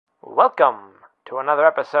Welcome to another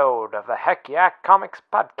episode of the Heck Yeah Comics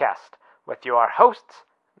Podcast with your hosts,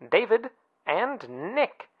 David and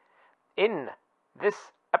Nick. In this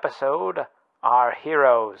episode, our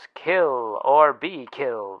heroes kill or be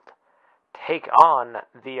killed, take on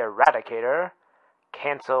the Eradicator,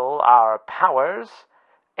 cancel our powers,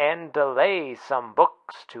 and delay some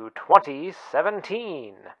books to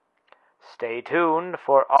 2017. Stay tuned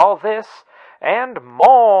for all this and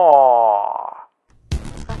more!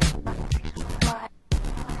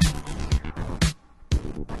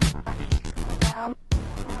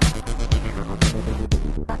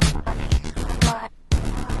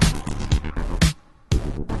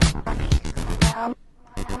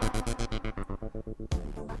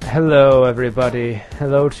 Hello, everybody.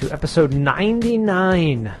 Hello to episode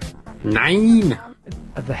 99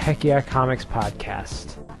 of the Heck Yeah Comics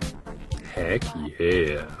Podcast. Heck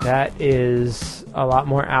yeah. That is a lot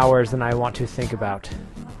more hours than I want to think about.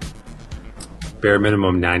 Bare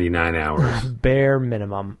minimum 99 hours. Bare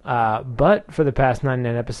minimum. But for the past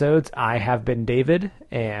 99 episodes, I have been David,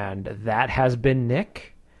 and that has been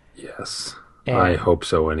Nick. Yes. And I hope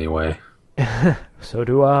so anyway. so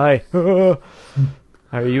do I.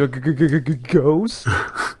 Are you a ghost? No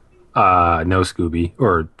Scooby.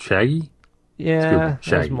 Or Shaggy? Yeah, Scooby, that's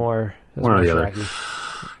Shaggy. more. That's One or more the other. Shaggy.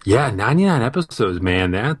 Yeah, 99 episodes,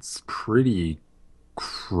 man. That's pretty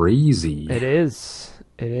crazy. It is.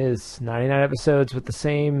 It is. 99 episodes with the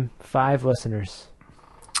same 5 listeners.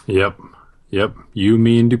 Yep. You,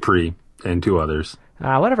 me, and Dupree. And 2 others.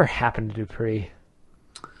 Whatever happened to Dupree?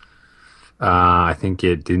 I think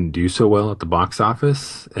it didn't do so well at the box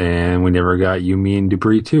office. And we never got You, Me, and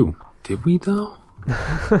Dupree too. Did we, though?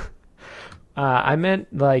 I meant,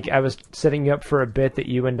 like, I was setting you up for a bit that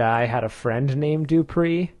you and I had a friend named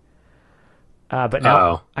Dupree. But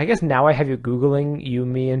now, I guess now I have you Googling You,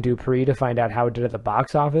 Me, and Dupree to find out how it did at the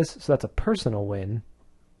box office. So that's a personal win.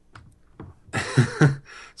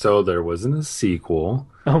 So there wasn't a sequel.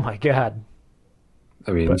 Oh, my God.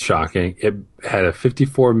 I mean, shocking. It had a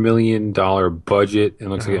 $54 million budget. It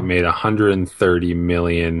looks like it made $130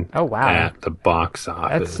 million at the box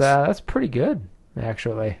office. That's pretty good,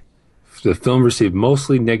 actually. The film received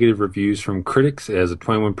mostly negative reviews from critics. It has a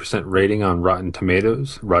 21% rating on Rotten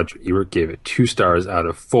Tomatoes. Roger Ebert gave it 2 stars out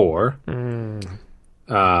of 4.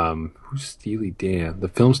 Who's Steely Dan? The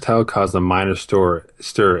film's title caused a minor stir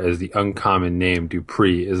as the uncommon name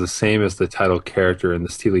Dupree is the same as the title character in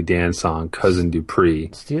the Steely Dan song Cousin Dupree.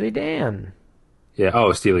 Steely Dan.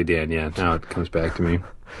 Yeah, Steely Dan, yeah. Now it comes back to me.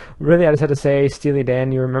 Really, I just had to say Steely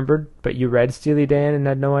Dan you remembered, but you read Steely Dan and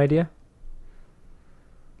had no idea?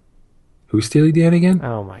 Who's Steely Dan again?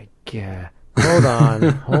 Oh my God.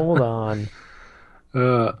 Hold on.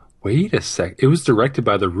 Wait a sec. It was directed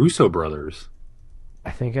by the Russo brothers.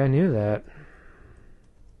 I think I knew that.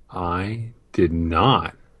 I did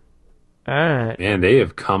not. Alright. Man, they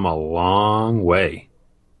have come a long way.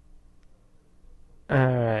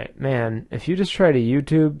 Alright, man. If you just try to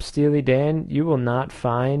YouTube Steely Dan, you will not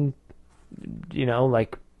find,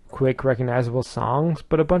 like quick recognizable songs,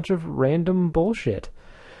 but a bunch of random bullshit.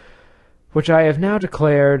 Which I have now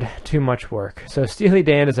declared too much work. So Steely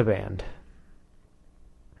Dan is a band.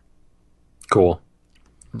 Cool.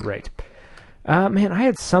 Right. Man, I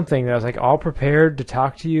had something that I was like all prepared to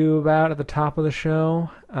talk to you about at the top of the show.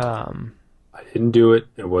 I didn't do it.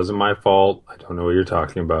 It wasn't my fault. I don't know what you're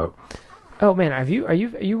talking about. Oh man, are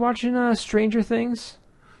you watching Stranger Things?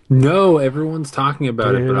 No, everyone's talking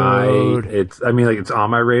about Dude. it, but it's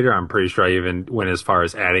on my radar. I'm pretty sure I even went as far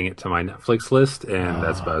as adding it to my Netflix list, and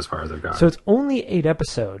that's about as far as I've got. So it's only 8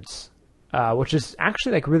 episodes, which is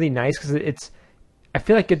actually like really nice because I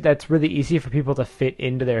feel like that's really easy for people to fit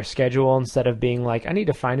into their schedule instead of being like, I need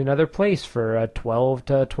to find another place for a 12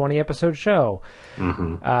 to 20 episode show.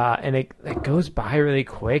 Mm-hmm. And it goes by really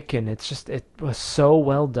quick, and it was so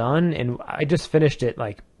well done. And I just finished it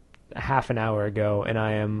like half an hour ago, and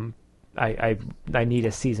I need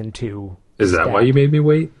a season 2. Is that why you made me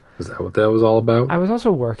wait? Is that what that was all about? I was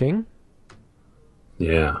also working.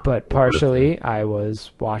 Yeah. But partially I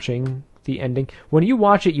was watching the ending. When you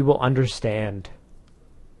watch it, you will understand.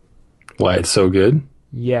 Why it's so good?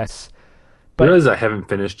 Yes. But realize I haven't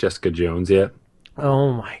finished Jessica Jones yet.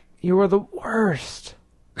 Oh my, you are the worst.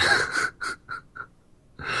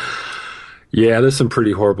 Yeah, there's some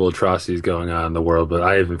pretty horrible atrocities going on in the world, but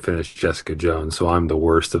I haven't finished Jessica Jones, so I'm the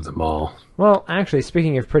worst of them all. Well, actually,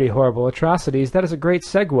 speaking of pretty horrible atrocities, that is a great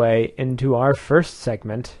segue into our first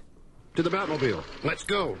segment. To the Batmobile. Let's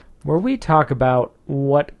go. Where we talk about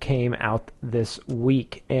what came out this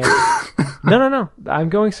week. And no. I'm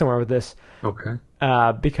going somewhere with this. Okay.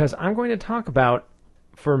 Because I'm going to talk about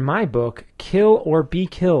for my book, Kill or Be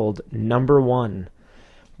Killed, #1,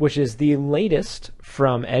 which is the latest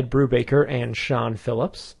from Ed Brubaker and Sean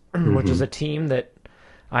Phillips, which is a team that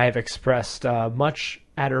I have expressed much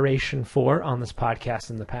adoration for on this podcast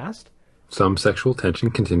in the past. Some sexual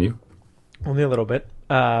tension. Continue. Only a little bit.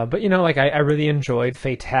 But, I really enjoyed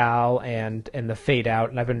Fatale and the Fade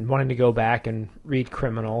Out, and I've been wanting to go back and read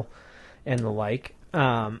Criminal and the like.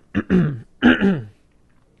 I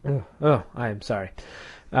am sorry.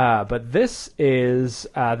 But this is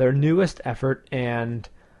their newest effort, and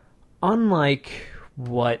unlike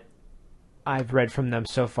what I've read from them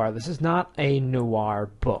so far, this is not a noir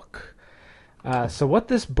book. So what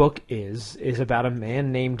this book is about a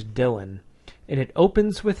man named Dylan, and it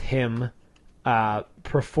opens with him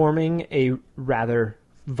performing a rather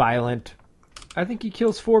violent, I think he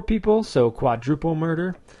kills 4 people, so quadruple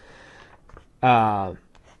murder.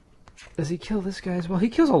 Does he kill this guy as well? He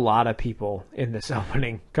kills a lot of people in this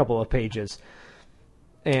opening couple of pages.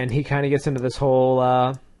 And he kind of gets into this whole,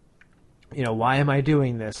 why am I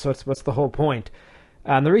doing this? So what's the whole point?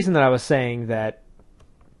 And the reason that I was saying that,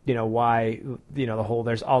 why,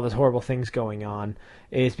 there's all this horrible things going on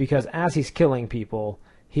is because as he's killing people,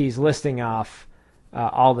 he's listing off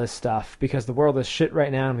all this stuff because the world is shit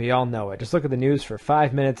right now and we all know it. Just look at the news for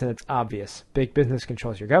 5 minutes and it's obvious. Big business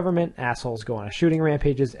controls your government. Assholes go on shooting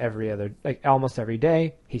rampages almost every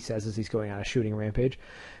day. He says as he's going on a shooting rampage.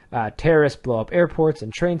 Terrorists blow up airports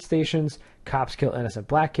and train stations. Cops kill innocent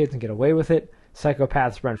black kids and get away with it.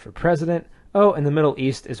 Psychopaths run for president. Oh, and the Middle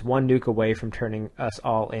East is one nuke away from turning us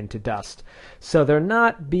all into dust. So they're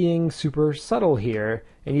not being super subtle here.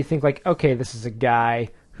 And you think okay, this is a guy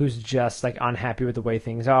who's just unhappy with the way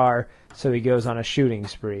things are, so he goes on a shooting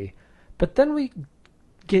spree. But then we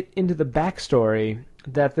get into the backstory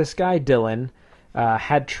that this guy Dylan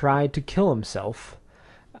had tried to kill himself.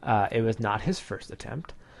 It was not his first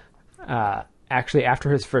attempt. Actually,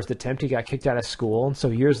 after his first attempt, he got kicked out of school, and so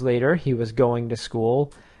years later, he was going to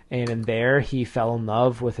school, and in there, he fell in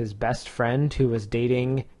love with his best friend who was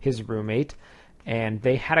dating his roommate, and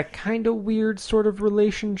they had a kind of weird sort of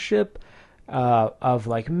relationship of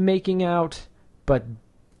making out, but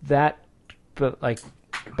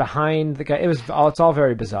behind the guy, it's all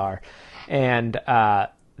very bizarre. And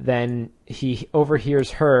then he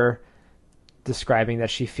overhears her describing that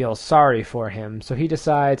she feels sorry for him, so he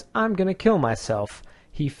decides, I'm gonna kill myself.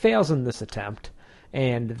 He fails in this attempt,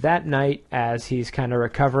 and that night, as he's kind of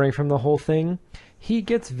recovering from the whole thing, he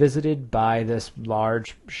gets visited by this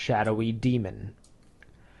large, shadowy demon.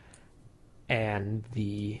 And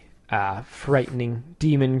the frightening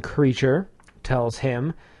demon creature tells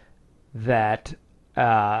him that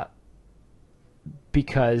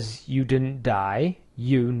because you didn't die,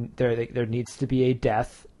 there needs to be a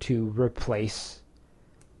death to replace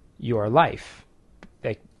your life.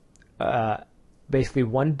 Basically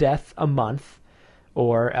one death a month,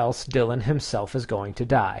 or else Dylan himself is going to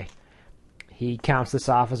die. He counts this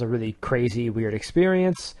off as a really crazy, weird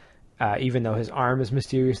experience, even though his arm is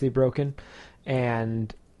mysteriously broken,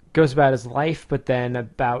 and goes about his life, but then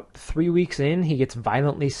about 3 weeks in, he gets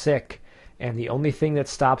violently sick, and the only thing that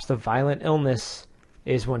stops the violent illness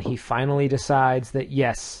is when he finally decides that,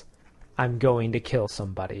 yes, I'm going to kill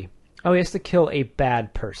somebody. Oh, he has to kill a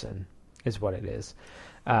bad person, is what it is.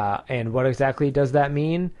 And what exactly does that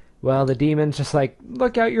mean? Well, the demon's just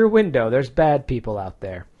look out your window, there's bad people out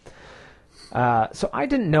there. So I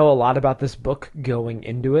didn't know a lot about this book going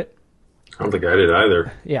into it. I don't think I did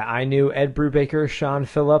either. Yeah, I knew Ed Brubaker, Sean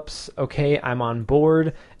Phillips. Okay, I'm on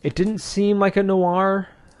board. It didn't seem like a noir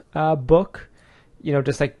book.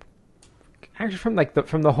 Just actually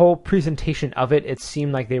from the whole presentation of it, it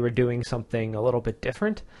seemed like they were doing something a little bit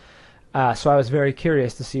different. So I was very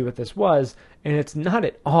curious to see what this was, and it's not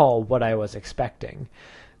at all what I was expecting.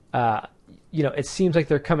 It seems like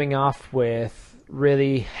they're coming off with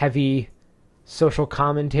really heavy social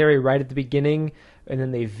commentary right at the beginning, and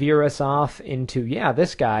then they veer us off into,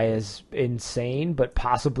 this guy is insane, but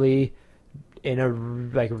possibly in a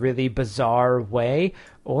really bizarre way,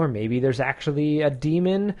 or maybe there's actually a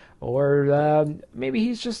demon, or maybe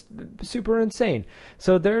he's just super insane.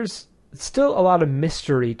 So there's still a lot of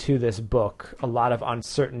mystery to this book, a lot of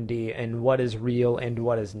uncertainty in what is real and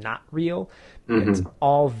what is not real. Mm-hmm. It's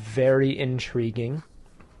all very intriguing.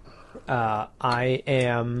 I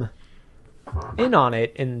am in on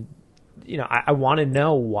it, and I want to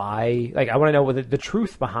know why. I want to know what the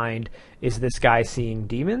truth behind, is this guy seeing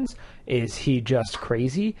demons? Is he just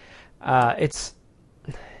crazy? It's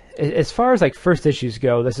as far as first issues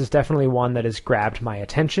go, this is definitely one that has grabbed my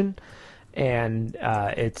attention, and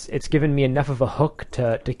it's given me enough of a hook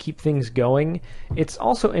to keep things going. It's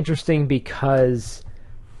also interesting because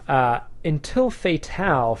Until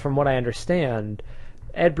Fatale, from what I understand,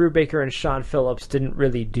 Ed Brubaker and Sean Phillips didn't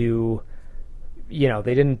really do, they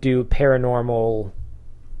didn't do paranormal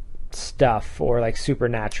stuff or like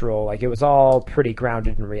supernatural. Like, it was all pretty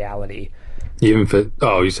grounded in reality. You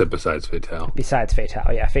said besides Fatale. Besides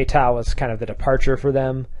Fatale, yeah. Fatale was kind of the departure for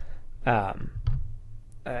them. I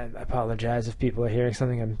apologize if people are hearing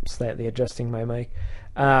something. I'm slightly adjusting my mic.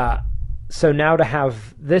 So now to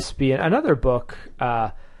have this be another book,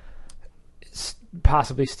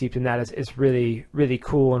 possibly steeped in that, is really, really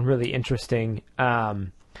cool and really interesting.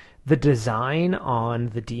 The design on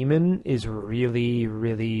the demon is really,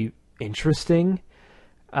 really interesting.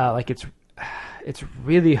 It's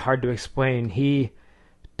really hard to explain. He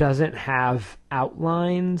doesn't have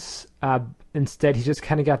outlines. Instead, he's just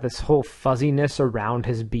kind of got this whole fuzziness around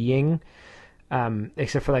his being,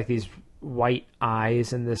 except for like these white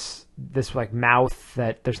eyes and this like mouth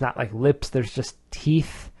that there's not like lips. There's just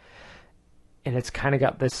teeth, and it's kind of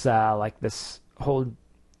got this like this whole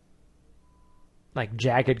like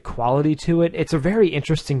jagged quality to it. It's a very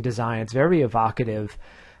interesting design. It's very evocative.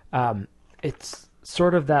 It's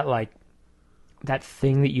sort of that like that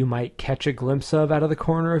thing that you might catch a glimpse of out of the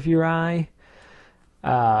corner of your eye.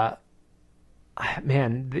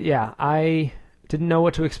 Man, yeah, I didn't know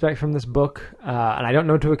what to expect from this book, and I don't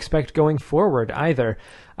know what to expect going forward either.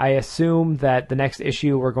 I assume that the next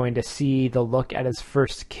issue we're going to see the look at his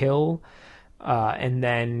first kill, and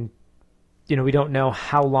then, we don't know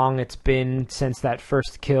how long it's been since that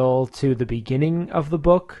first kill to the beginning of the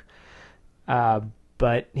book,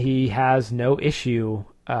 but he has no issue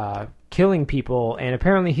killing people, and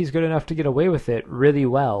apparently he's good enough to get away with it really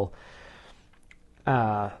well.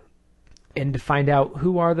 And to find out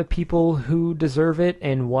who are the people who deserve it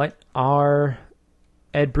and what are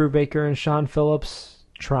Ed Brubaker and Sean Phillips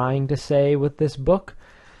trying to say with this book.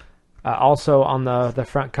 Also on the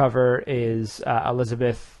front cover is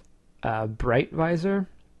Elizabeth Breitweiser.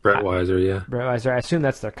 Breitweiser, yeah. Breitweiser. I assume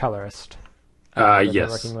that's their colorist. Yes. They're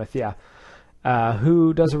working with, yeah.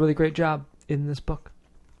 Who does a really great job in this book.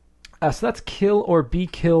 So that's Kill or Be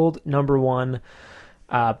Killed #1.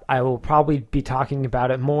 I will probably be talking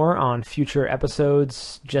about it more on future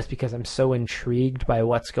episodes just because I'm so intrigued by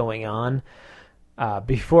what's going on.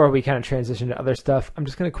 Before we kind of transition to other stuff, I'm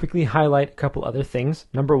just going to quickly highlight a couple other things.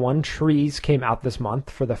 #1, Trees came out this month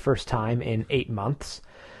for the first time in 8 months.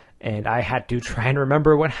 And I had to try and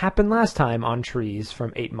remember what happened last time on Trees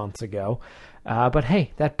from 8 months ago. But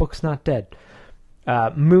hey, that book's not dead.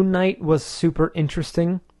 Moon Knight was super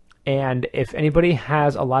interesting. And if anybody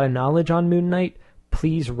has a lot of knowledge on Moon Knight,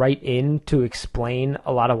 please write in to explain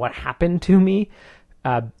a lot of what happened to me.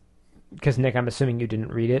 Because, Nick, I'm assuming you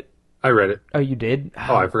didn't read it. I read it. Oh, you did?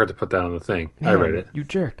 Oh, I forgot to put that on the thing. Man, I read it. You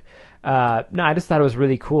jerk. No, I just thought it was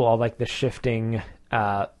really cool. All the shifting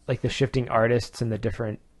artists and the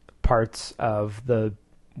different parts of the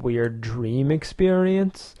weird dream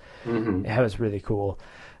experience. Mm-hmm. It was really cool.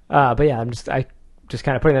 But yeah, I just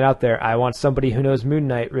kind of putting that out there. I want somebody who knows Moon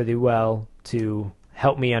Knight really well to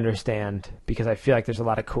help me understand, because I feel like there's a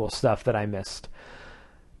lot of cool stuff that I missed.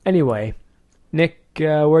 Anyway, Nick,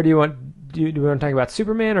 where do you want? Do you want to talk about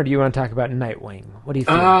Superman, or do you want to talk about Nightwing? What do you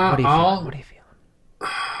feel? What are you feeling?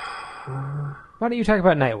 Why don't you talk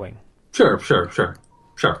about Nightwing? Sure. For sure.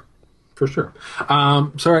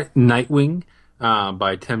 Sorry, Nightwing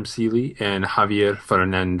by Tim Seeley and Javier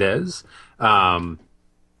Fernandez.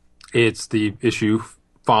 It's the issue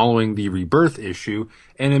following the Rebirth issue,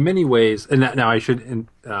 and in many ways, and now I should.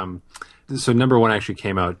 So #1 actually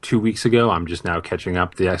came out 2 weeks ago. I'm just now catching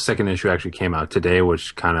up. The second issue actually came out today,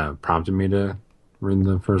 which kind of prompted me to read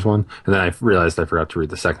the first one, and then I realized I forgot to read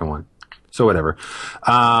the second one. So whatever.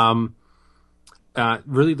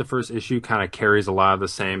 Really, the first issue kind of carries a lot of the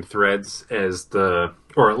same threads as a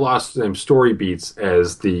lot of the same story beats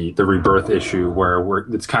as the Rebirth issue, where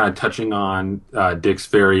it's kind of touching on Dick's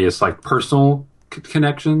various like personal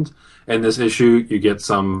connections. In this issue, you get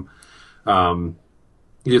some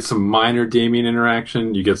minor Damian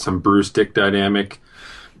interaction. You get some Bruce Dick dynamic.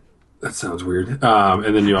 That sounds weird.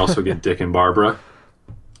 And then you also get Dick and Barbara.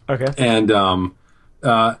 Okay. And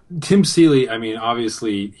Tim Seeley, I mean,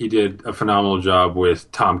 obviously he did a phenomenal job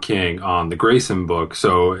with Tom King on the Grayson book.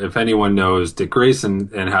 So if anyone knows Dick Grayson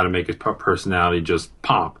and how to make his personality just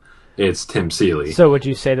pop, it's Tim Seeley. So would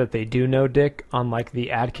you say that they do know Dick on like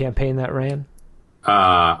the ad campaign that ran?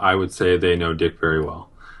 I would say they know Dick very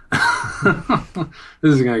well.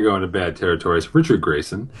 This is going to go into bad territory. It's Richard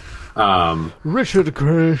Grayson. Richard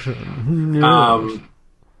Grayson. Yes.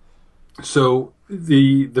 So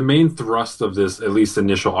the main thrust of this, at least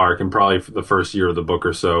initial arc, and probably for the first year of the book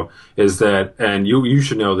or so, is that, and you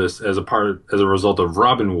should know this as a result of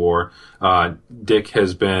Robin War, Dick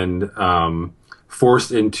has been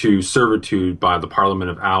forced into servitude by the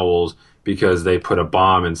Parliament of Owls because they put a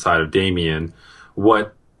bomb inside of Damien.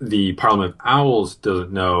 What the Parliament of Owls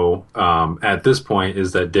doesn't know at this point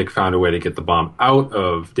is that Dick found a way to get the bomb out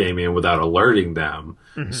of Damien without alerting them.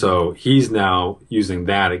 Mm-hmm. So he's now using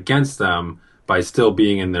that against them by still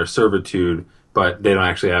being in their servitude, but they don't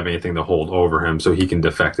actually have anything to hold over him, so he can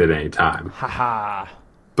defect at any time. Haha.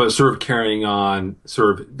 But sort of carrying on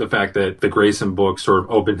sort of the fact that the Grayson book sort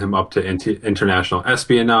of opened him up to international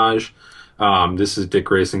espionage. This is Dick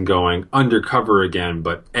Grayson going undercover again,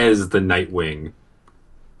 but as the Nightwing,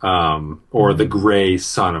 or the Gray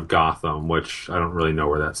Son of Gotham, which I don't really know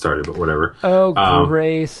where that started, but whatever. Oh,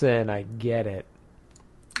 Grayson, I get it.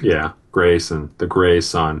 Yeah, Grayson, the Gray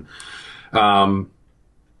Son.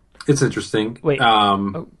 It's interesting. Wait,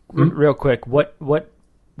 real quick, what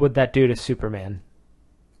would that do to Superman?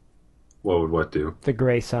 What would what do? The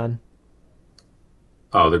Gray Son.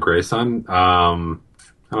 Oh, the Gray Son? I don't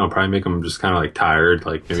know, probably make him just kind of like tired,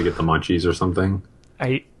 like maybe get the munchies or something.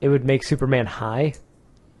 It would make Superman high?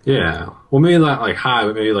 Yeah. Well, maybe not like high,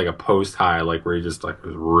 but maybe like a post-high, like where he just like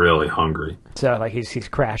was really hungry. So like he's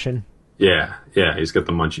crashing? Yeah, he's got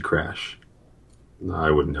the munchie crash. No,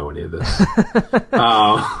 I wouldn't know any of this.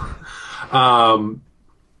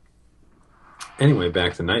 Anyway,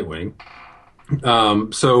 back to Nightwing.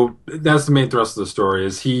 So that's the main thrust of the story,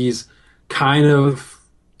 is he's kind of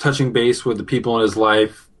touching base with the people in his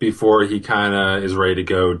life before he kind of is ready to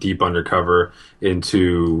go deep undercover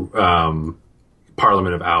into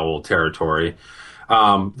Parliament of Owl territory.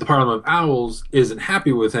 The Parliament of Owls isn't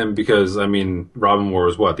happy with him because, I mean, Robin War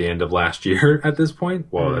was the end of last year at this point?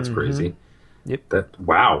 Well, that's crazy. Yep.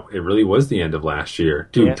 Wow, it really was the end of last year.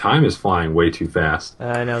 Dude, yep. Time is flying way too fast.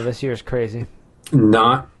 I know, this year's crazy.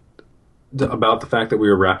 Not about the fact that we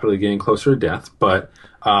were rapidly getting closer to death, but...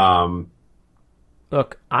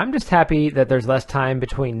 Look, I'm just happy that there's less time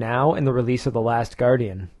between now and the release of The Last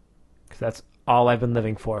Guardian. Because that's all I've been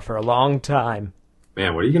living for a long time.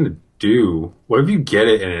 Man, what are you going to do? What if you get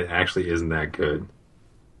it and it actually isn't that good?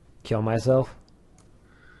 Kill myself?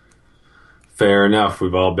 Fair enough.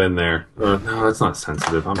 We've all been there. No, that's not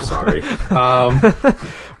sensitive. I'm sorry.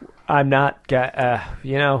 I'm not...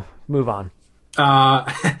 move on.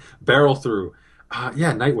 Barrel Through.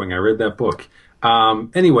 Yeah, Nightwing. I read that book.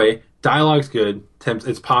 Anyway, dialogue's good.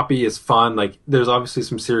 It's poppy. It's fun. Like, there's obviously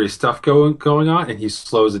some serious stuff going on, and he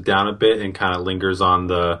slows it down a bit and kind of lingers on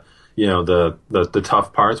the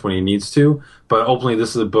tough parts when he needs to. But ultimately,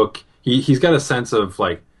 this is a book. He's got a sense of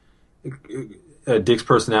like Dick's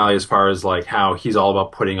personality as far as like how he's all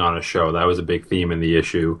about putting on a show. That was a big theme in the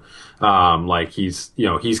issue. Like he's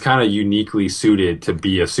kind of uniquely suited to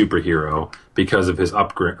be a superhero because of his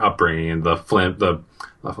upbringing and the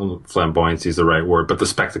flamboyancy is the right word, but the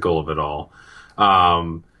spectacle of it all.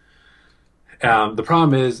 The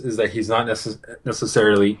problem is that he's not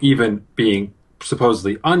necessarily, even being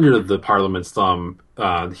supposedly under the Parliament's thumb,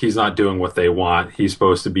 he's not doing what they want. He's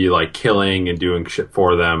supposed to be like killing and doing shit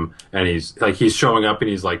for them, and he's showing up and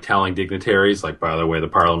he's like telling dignitaries, like, by the way, the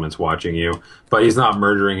Parliament's watching you, but he's not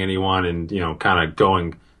murdering anyone, and kind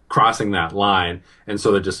of crossing that line. And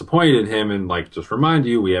so they're disappointed in him and like, just remind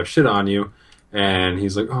you, we have shit on you. And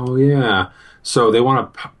he's like, oh yeah. So they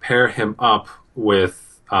want to pair him up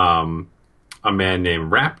with a man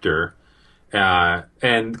named Raptor.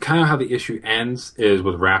 And kind of how the issue ends is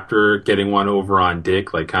with Raptor getting one over on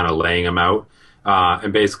Dick, like kind of laying him out,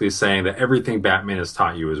 and basically saying that everything Batman has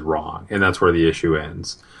taught you is wrong. And that's where the issue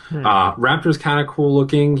ends. Raptor's kind of cool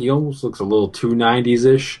looking. He almost looks a little too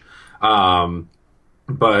 90s-ish.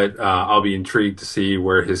 But I'll be intrigued to see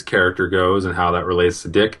where his character goes and how that relates to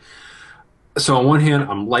Dick. So on one hand,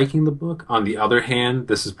 I'm liking the book. On the other hand,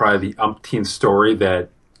 this is probably the umpteenth story that,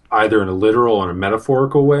 either in a literal or a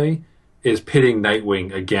metaphorical way, is pitting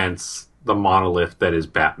Nightwing against the monolith that is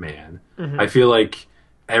Batman. Mm-hmm. I feel like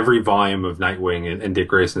every volume of Nightwing and Dick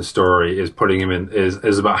Grayson's story is putting him in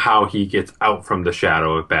is about how he gets out from the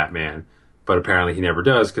shadow of Batman. But apparently he never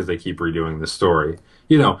does because they keep redoing the story.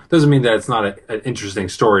 Doesn't mean that it's not an interesting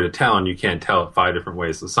story to tell, and you can't tell it 5 different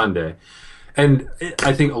ways to Sunday. And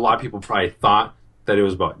I think a lot of people probably thought that it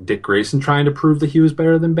was about Dick Grayson trying to prove that he was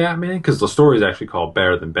better than Batman, because the story is actually called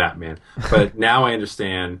Better Than Batman. But now I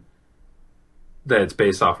understand that it's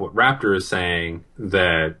based off what Raptor is saying,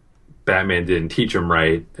 that Batman didn't teach him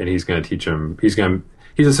right, and he's going to teach him. He's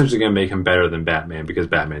essentially going to make him better than Batman because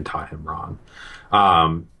Batman taught him wrong.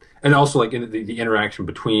 And also, like, in the interaction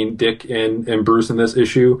between Dick and Bruce in this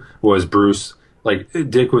issue was Bruce like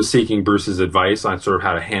Dick was seeking Bruce's advice on sort of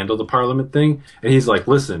how to handle the Parliament thing, and he's like,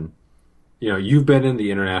 "Listen, you've been in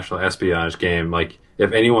the international espionage game. Like,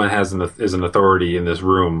 if anyone is an authority in this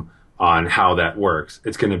room on how that works,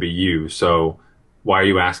 it's going to be you. So why are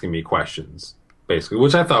you asking me questions?" Basically,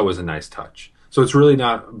 which I thought was a nice touch. So it's really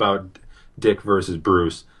not about Dick versus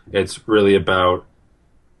Bruce. It's really about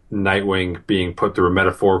Nightwing being put through a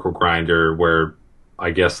metaphorical grinder where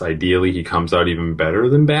I guess ideally he comes out even better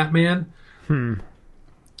than Batman.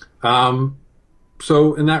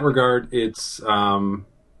 So in that regard, it's an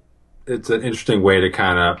interesting way to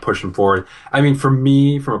kind of push him forward. I mean, for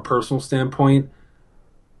me, from a personal standpoint,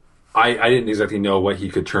 I didn't exactly know what he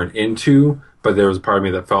could turn into, but there was a part of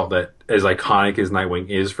me that felt that as iconic as Nightwing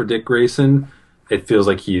is for Dick Grayson, it feels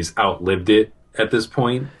like he's outlived it at this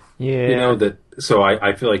point. Yeah. So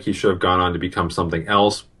I feel like he should have gone on to become something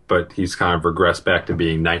else, but he's kind of regressed back to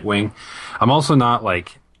being Nightwing. I'm also not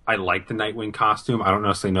like, I like the Nightwing costume. I don't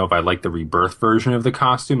necessarily know if I like the Rebirth version of the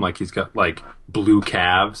costume. Like, he's got like blue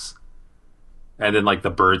calves, and then like the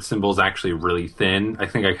bird symbol is actually really thin. I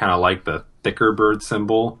think I kind of like the thicker bird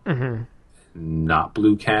symbol, not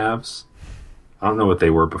blue calves. I don't know what they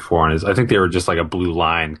were before on his. I think they were just like a blue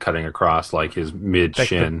line cutting across like his mid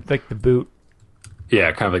shin, like the boot.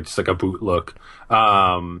 Yeah, kind of like just like a boot look.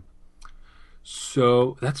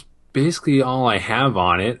 So that's basically all I have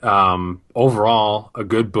on it. Overall, a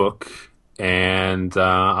good book, and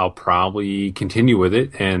I'll probably continue with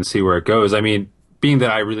it and see where it goes. I mean, being that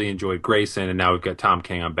I really enjoyed Grayson, and now we've got Tom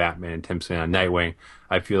King on Batman and Tim Sale on Nightwing,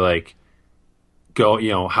 I feel like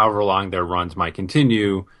however long their runs might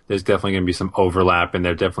continue, there's definitely going to be some overlap, and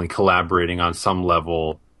they're definitely collaborating on some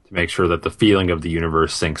level to make sure that the feeling of the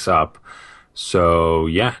universe syncs up. So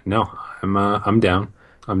yeah, no, I'm down.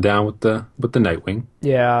 I'm down with the Nightwing.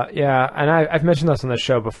 Yeah, and I've mentioned this on the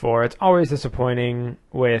show before. It's always disappointing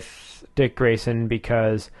with Dick Grayson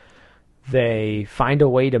because they find a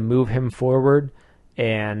way to move him forward,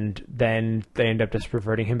 and then they end up just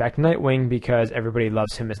reverting him back to Nightwing because everybody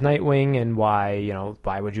loves him as Nightwing, and why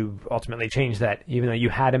would you ultimately change that, even though you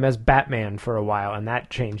had him as Batman for a while, and that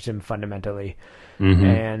changed him fundamentally.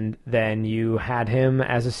 And then you had him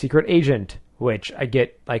as a secret agent, which I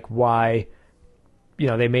get, like, why,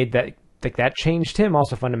 they made that, like, that changed him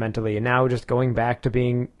also fundamentally, and now just going back to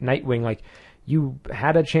being Nightwing, like, you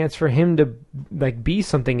had a chance for him to, like, be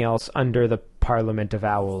something else under the Parliament of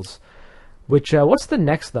Owls. Which, what's the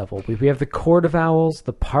next level? We have the Court of Owls,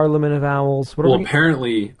 the Parliament of Owls.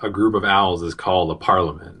 Apparently a group of owls is called a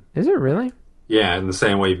parliament. Is it really? Yeah, in the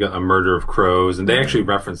same way you've got a murder of crows, and they actually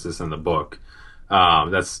reference this in the book.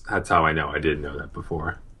 That's how I know. I didn't know that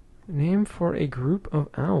before. Name for a group of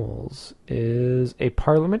owls is a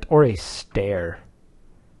parliament or a stare.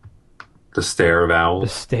 The Stare of Owls. The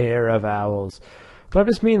Stare of Owls. But I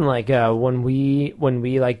just mean, like, when we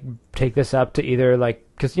like take this up to either, like,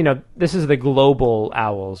 because this is the global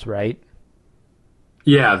owls, right?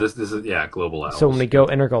 Yeah, this is global owls. So when we go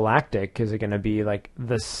intergalactic, is it going to be like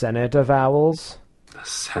the Senate of Owls? The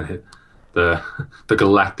Senate, the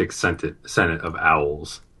Galactic Senate of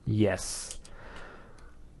Owls. Yes.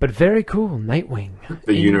 But very cool, Nightwing.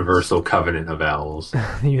 The Universal Covenant of Owls.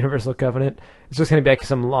 The Universal Covenant. It's just going to be like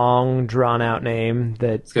some long, drawn-out name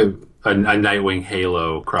that... It's a Nightwing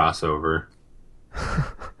Halo crossover.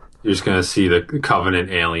 You're just going to see the Covenant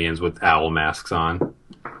aliens with owl masks on.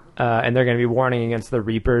 And they're going to be warning against the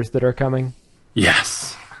Reapers that are coming.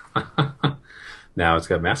 Yes. Now it's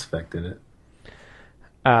got Mass Effect in it.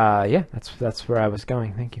 Yeah, that's where I was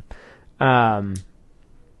going. Thank you.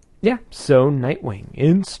 Yeah, so Nightwing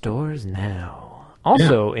in stores now.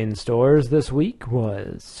 Also in stores this week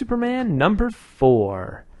was Superman number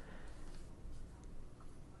 4.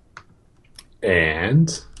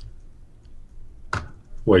 And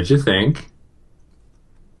what did you think?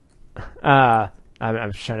 I'm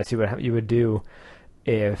trying to see what you would do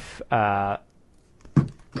if I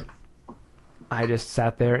just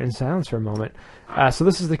sat there in silence for a moment. So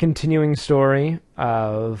this is the continuing story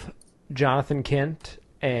of Jonathan Kent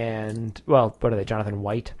and, well, what are they, Jonathan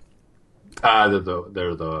White? No,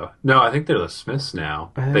 I think they're the Smiths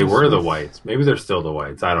now. They were the Whites. Maybe they're still the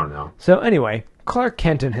Whites. I don't know. So anyway, Clark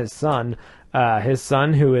Kent and his son,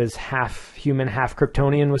 who is half human, half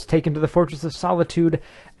Kryptonian, was taken to the Fortress of Solitude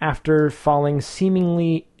after falling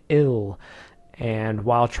seemingly ill. And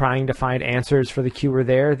while trying to find answers for the cure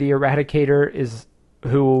there, the Eradicator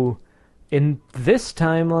who in this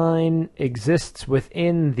timeline exists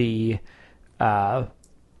within the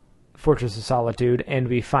Fortress of Solitude, and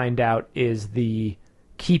we find out is the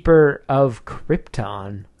keeper of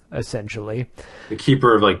Krypton, essentially. The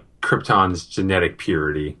keeper of, like, Krypton's genetic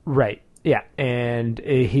purity. Right. Yeah, and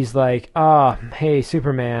he's like, "Oh, hey,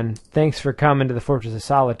 Superman, thanks for coming to the Fortress of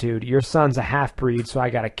Solitude. Your son's a half-breed, so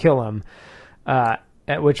I gotta kill him."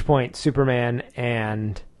 At which point, Superman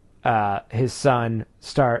and his son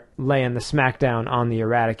start laying the smackdown on the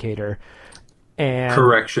Eradicator. And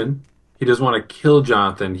Correction. He doesn't want to kill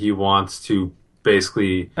Jonathan. He wants to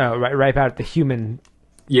basically... right out the human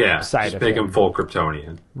side just of make him. him full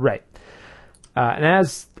Kryptonian. Right. And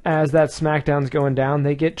as that smackdown's going down,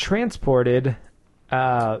 they get transported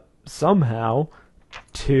somehow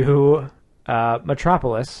to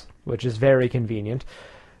Metropolis, which is very convenient.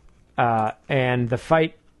 And the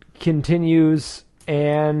fight continues,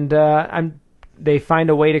 and they find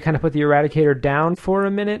a way to kind of put the Eradicator down for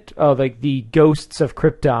a minute. Oh, like the ghosts of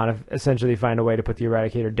Krypton essentially find a way to put the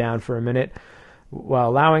Eradicator down for a minute, while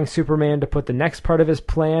allowing Superman to put the next part of his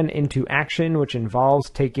plan into action, which involves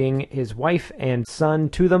taking his wife and son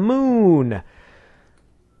to the moon.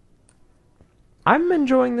 I'm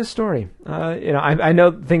enjoying this story. I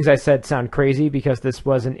know things I said sound crazy because this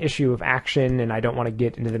was an issue of action, and I don't want to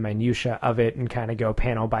get into the minutia of it and kind of go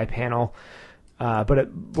panel by panel. But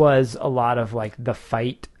it was a lot of like the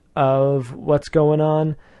fight of what's going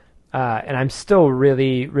on. And I'm still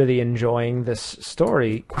really, really enjoying this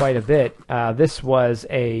story quite a bit. This was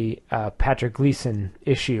a Patrick Gleason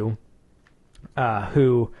issue,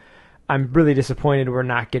 who I'm really disappointed we're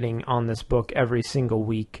not getting on this book every single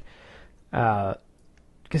week.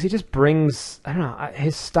 Because he just brings, I don't know,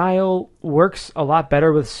 his style works a lot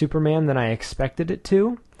better with Superman than I expected it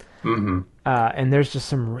to. Mm-hmm. And there's just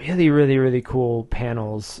some really, really, really cool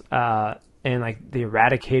panels. And like the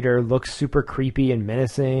Eradicator looks super creepy and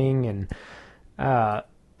menacing. And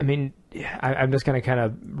I'm just going to kind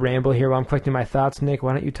of ramble here while I'm collecting my thoughts. Nick,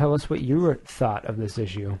 why don't you tell us what you thought of this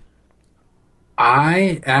issue?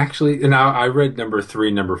 I read number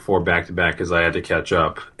 3, number 4 back to back because I had to catch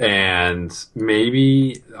up, and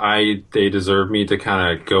maybe they deserve me to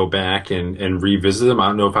kind of go back and revisit them. I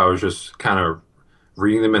don't know if I was just kind of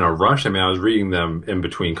reading them in a rush. I mean, I was reading them in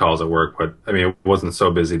between calls at work, but I mean, it wasn't so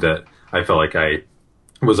busy that I felt like I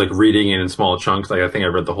was like reading it in small chunks. Like I think I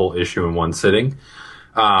read the whole issue in one sitting.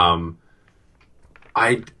 I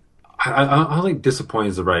don't think disappointed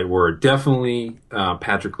is the right word. Definitely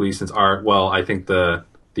Patrick Gleason's art. Well, I think the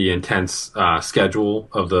intense schedule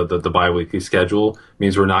of the bi-weekly schedule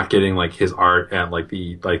means we're not getting like his art at like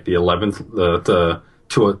the 11th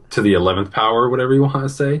to the 11th power, whatever you want to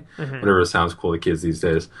say. Mm-hmm. Whatever sounds cool to kids these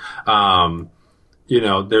days.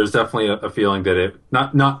 There's definitely a feeling that it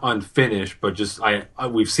not unfinished, but just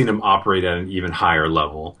we've seen him operate at an even higher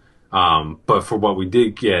level. But for what we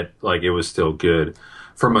did get, like, it was still good.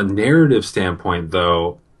 From a narrative standpoint,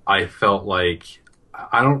 though, I felt like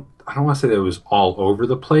I don't want to say that it was all over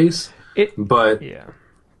the place, but yeah.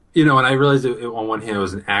 And I realized on one hand it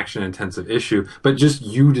was an action-intensive issue, but just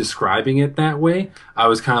you describing it that way, I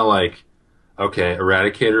was kind of like, okay,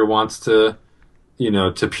 Eradicator wants to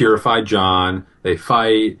purify John. They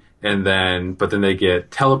fight, but then they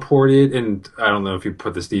get teleported, and I don't know if you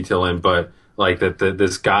put this detail in, but like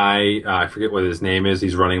this guy, I forget what his name is.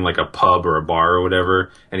 He's running like a pub or a bar or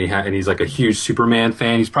whatever, and he's like a huge Superman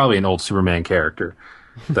fan. He's probably an old Superman character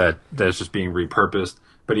that's just being repurposed.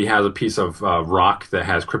 But he has a piece of rock that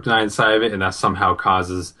has kryptonite inside of it, and that somehow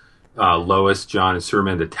causes Lois, John, and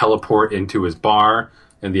Superman to teleport into his bar,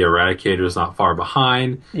 and the Eradicator is not far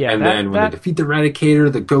behind. Yeah, and then when they defeat the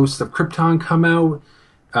Eradicator, the ghosts of Krypton come out.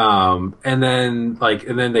 And then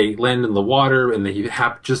they land in the water, and he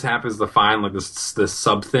just happens to find like this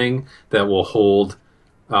sub thing that will hold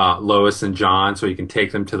Lois and John, so he can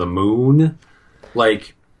take them to the moon.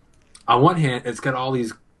 Like, on one hand, it's got all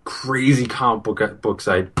these crazy comic book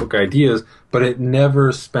ideas, but it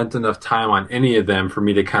never spent enough time on any of them for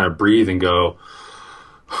me to kind of breathe and go,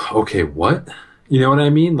 okay, what? You know what I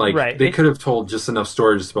mean? Like, right. They could have told just enough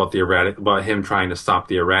stories about about him trying to stop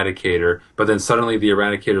the Eradicator, but then suddenly the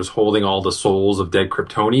Eradicator's holding all the souls of dead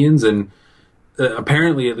Kryptonians, and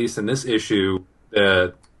apparently, at least in this issue,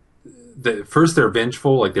 first they're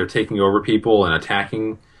vengeful, like they're taking over people and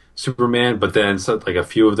attacking Superman, but then like a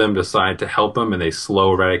few of them decide to help him, and they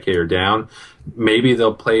slow Eradicator down. Maybe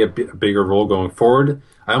they'll play a bigger role going forward.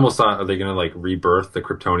 I almost thought, are they going to like rebirth the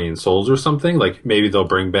Kryptonian souls or something? Like maybe they'll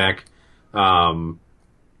bring back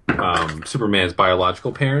Superman's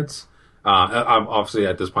biological parents. I'm obviously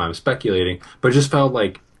at this point I'm speculating, but it just felt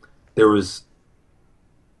like there was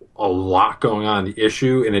a lot going on in the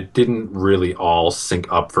issue, and it didn't really all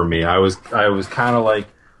sync up for me. I was kind of like,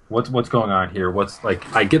 what's going on here? What's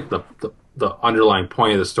like? I get the underlying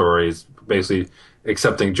point of the story is basically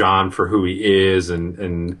accepting John for who he is,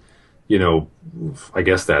 and I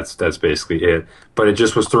guess that's basically it. But it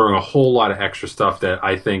just was throwing a whole lot of extra stuff that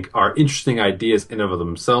I think are interesting ideas in and of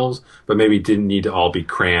themselves, but maybe didn't need to all be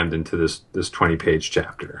crammed into this 20-page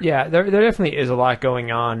chapter. Yeah, there definitely is a lot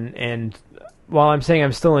going on, and while I'm saying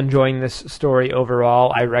I'm still enjoying this story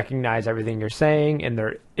overall, I recognize everything you're saying, and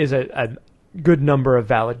there is a good number of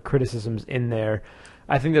valid criticisms in there.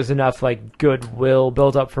 I think there's enough like goodwill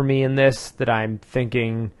built up for me in this that I'm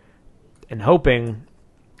thinking and hoping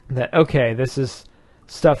that, okay, this is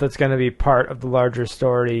stuff that's going to be part of the larger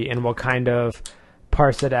story, and we'll kind of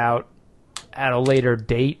parse it out at a later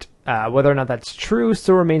date. Whether or not that's true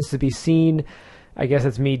still remains to be seen. I guess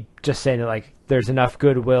it's me just saying that, like, there's enough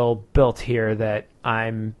goodwill built here that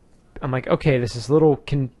I'm like, okay, this is a little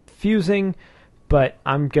confusing, but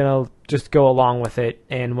I'm going to just go along with it.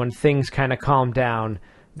 And when things kind of calm down,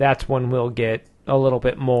 that's when we'll get a little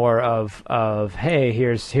bit more of hey,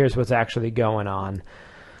 here's what's actually going on.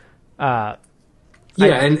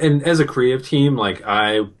 And as a creative team, like,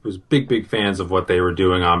 I was big fans of what they were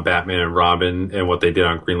doing on Batman and Robin and what they did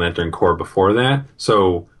on Green Lantern Corps before that.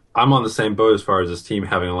 So I'm on the same boat as far as this team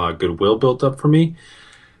having a lot of goodwill built up for me.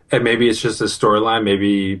 And maybe it's just a storyline.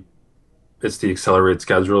 Maybe it's the accelerated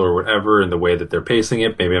schedule or whatever, and the way that they're pacing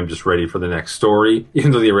it. Maybe I'm just ready for the next story,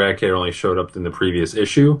 even though the Eradicator only showed up in the previous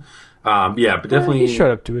issue. But definitely he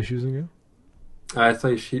showed up 2 issues ago. I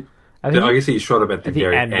guess he showed up at the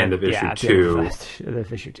very end of issue 2.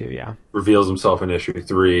 Of issue 2, yeah. Reveals himself in issue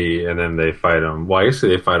 3, and then they fight him. Well, I guess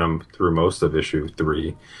they fight him through most of issue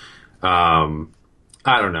 3.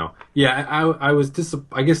 I don't know. Yeah, I was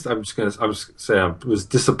I guess I was say I was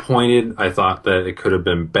disappointed. I thought that it could have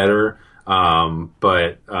been better.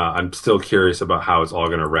 But I'm still curious about how it's all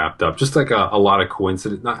going to wrap up. Just like a lot of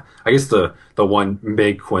coincidence. I guess the one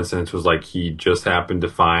big coincidence was like he just happened to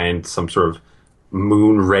find some sort of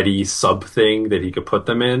moon-ready sub thing that he could put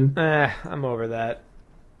them in. I'm over that.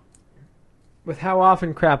 With how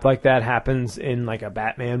often crap like that happens in like a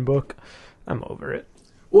Batman book, I'm over it.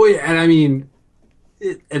 Well, yeah, and I mean,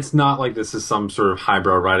 it's not like this is some sort of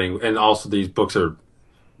highbrow writing. And also these books are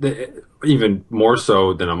even more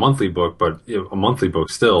so than a monthly book, but a monthly book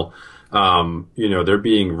still, they're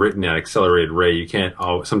being written at accelerated rate. You can't,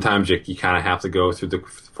 sometimes you kind of have to go through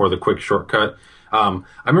for the quick shortcut. I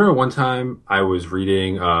remember one time I was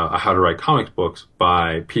reading a How to Write Comics books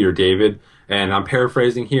by Peter David, and I'm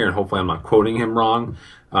paraphrasing here, and hopefully I'm not quoting him wrong.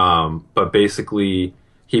 But basically,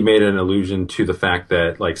 he made an allusion to the fact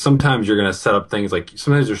that, like, sometimes you're going to set up things, like,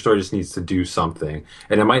 sometimes your story just needs to do something.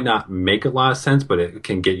 And it might not make a lot of sense, but it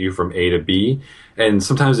can get you from A to B. And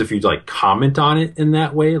sometimes if you, like, comment on it in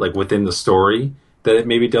that way, like, within the story, that it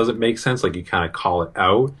maybe doesn't make sense, like, you kind of call it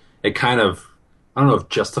out, it kind of, I don't know if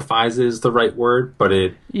justifies is the right word, but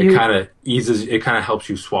it kind of it kind of helps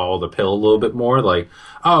you swallow the pill a little bit more. Like,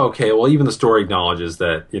 oh, okay, well, even the story acknowledges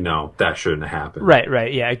that, that shouldn't have happened.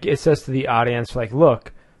 Right. Yeah, it says to the audience, like,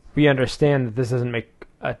 look, we understand that this doesn't make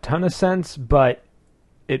a ton of sense, but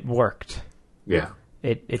it worked. Yeah.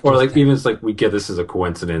 It or like, even it's like, we get this as a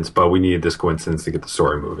coincidence, but we needed this coincidence to get the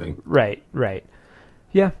story moving. Right.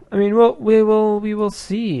 Yeah, I mean, we will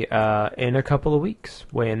see in a couple of weeks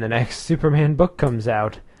when the next Superman book comes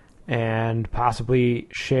out, and possibly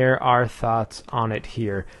share our thoughts on it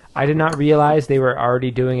here. I did not realize they were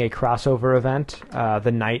already doing a crossover event,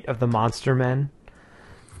 the Night of the Monster Men.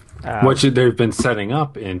 Which they've been setting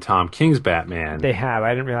up in Tom King's Batman. They have. I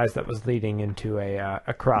didn't realize that was leading into a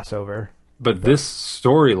crossover. But this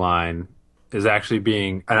storyline is actually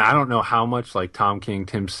being, and I don't know how much, like, Tom King,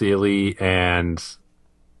 Tim Seeley, and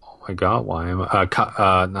oh my God, why am I?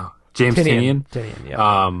 James Tynion.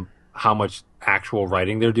 Yeah. How much actual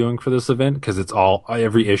writing they're doing for this event, because it's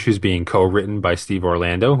every issue is being co-written by Steve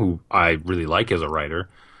Orlando, who I really like as a writer,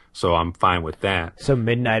 so I'm fine with that. So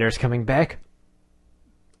Midnighter's coming back?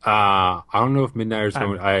 I don't know if Midnighter's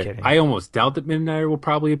going. I almost doubt that Midnighter will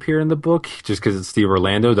probably appear in the book, just because it's Steve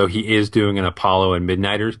Orlando, though he is doing an Apollo and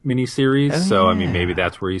Midnighter miniseries. So I mean, maybe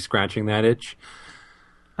that's where he's scratching that itch.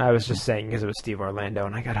 I was just saying because it was Steve Orlando,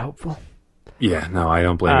 and I got hopeful. Yeah, no, I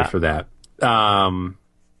don't blame you for that.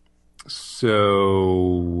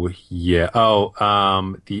 So yeah.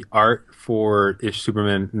 The art for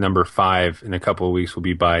Superman number 5 in a couple of weeks will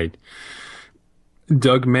be by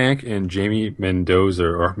Doug Mack and Jamie Mendoza,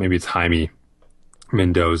 or maybe it's Jaime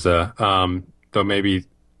Mendoza. Though maybe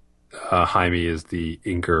Jaime is the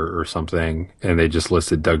inker or something, and they just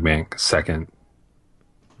listed Doug Mack second.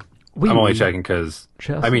 I'm only checking because,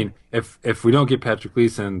 I mean, if we don't get Patrick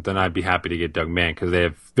Gleason, then I'd be happy to get Doug Mack, because they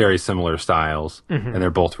have very similar styles, and they're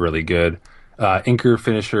both really good. Inker,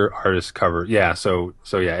 finisher, artist, cover. Yeah, so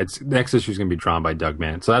yeah, next issue is going to be drawn by Doug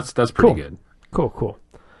Mack. So that's pretty good. Cool.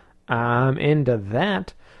 I'm into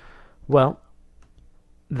that. Well,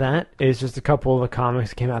 that is just a couple of the comics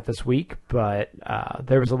that came out this week, but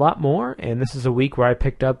there was a lot more, and this is a week where I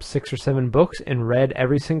picked up 6 or 7 books and read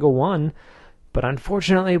every single one, but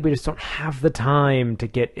unfortunately we just don't have the time to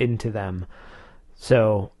get into them.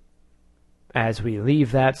 So, as we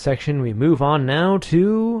leave that section, we move on now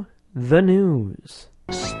to the news.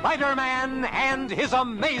 Spider-Man and his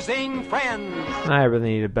amazing friends. I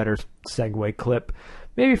really need a better segue clip.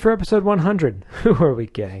 Maybe for episode 100. Who are we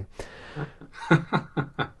kidding?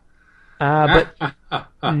 But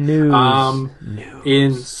news. News.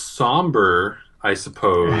 In somber, I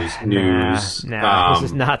suppose, news. This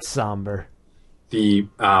is not somber. The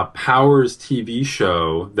Powers TV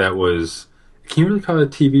show that was... Can you really call it a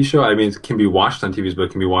TV show? I mean, it can be watched on TVs, but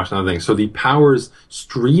it can be watched on other things. So the Powers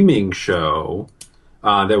streaming show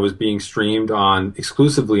that was being streamed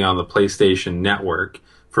exclusively on the PlayStation Network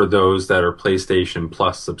for those that are PlayStation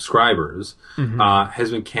Plus subscribers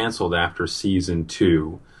has been canceled after season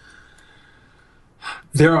 2.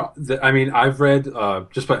 I've read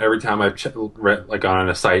just about every time I've read, like, gone on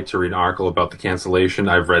a site to read an article about the cancellation,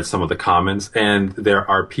 I've read some of the comments, and there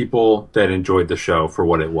are people that enjoyed the show for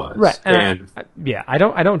what it was. Right, and I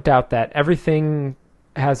don't doubt that. Everything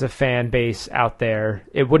has a fan base out there.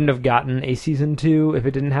 It wouldn't have gotten a season 2 if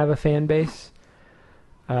it didn't have a fan base.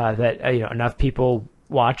 Enough people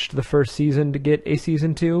watched the first season to get a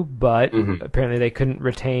season 2, but apparently they couldn't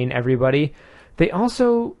retain everybody. They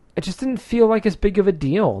also... It just didn't feel like as big of a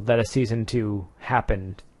deal that a season 2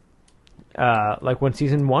 happened. Like when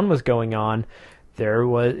season 1 was going on,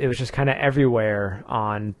 it was just kind of everywhere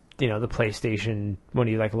on, the PlayStation when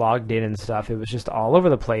you like logged in and stuff. It was just all over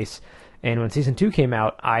the place. And when season 2 came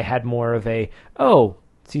out, I had more of a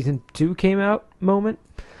season 2 came out moment.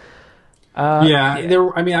 I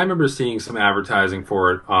remember seeing some advertising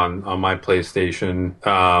for it on my PlayStation.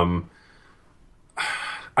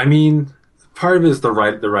 Part of it is the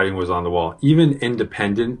writing was on the wall, even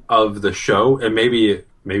independent of the show, and maybe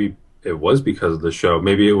it was because of the show.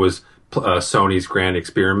 Maybe it was Sony's grand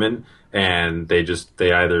experiment, and they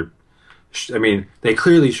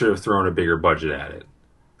clearly should have thrown a bigger budget at it.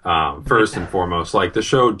 First and foremost, like the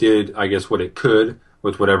show did, I guess, what it could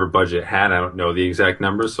with whatever budget it had. I don't know the exact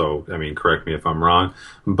numbers, so correct me if I'm wrong.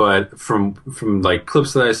 But from like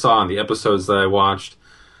clips that I saw and the episodes that I watched,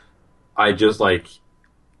 I just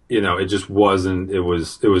it just wasn't. It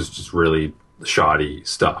was just really shoddy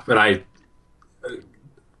stuff. And a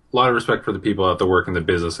lot of respect for the people out there work in the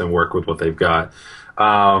business and work with what they've got.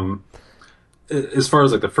 As far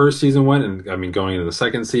as like the first season went, and going into the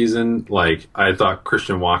second season, like I thought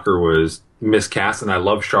Christian Walker was miscast, and I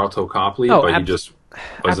love Sharlto Copley, but he just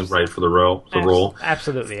wasn't right for the role.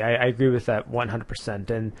 Absolutely, I agree with that 100%.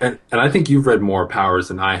 And I think you've read more Powers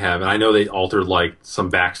than I have, and I know they altered like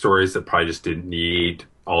some backstories that probably just didn't need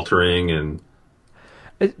altering, and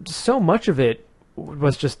so much of it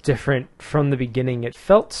was just different from the beginning. It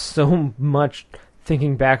felt so much,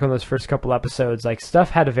 thinking back on those first couple episodes, like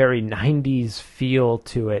stuff had a very 90s feel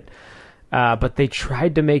to it, but they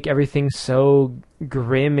tried to make everything so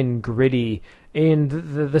grim and gritty, and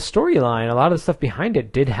the storyline, a lot of the stuff behind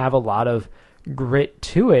it did have a lot of grit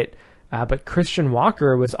to it, but Christian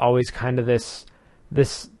Walker was always kind of this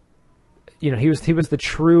he was the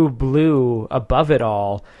true blue above it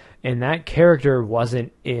all, and that character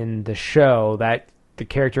wasn't in the show. The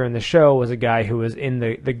character in the show was a guy who was in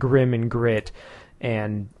the grim and grit,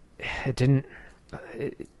 and it didn't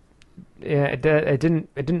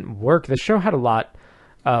work. The show had a lot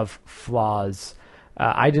of flaws.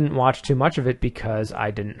 I didn't watch too much of it because I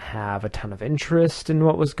didn't have a ton of interest in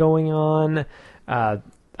what was going on.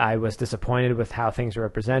 I was disappointed with how things were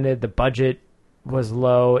represented. The budget was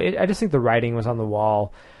low. I just think the writing was on the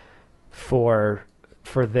wall for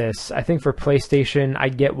this. I think for PlayStation, I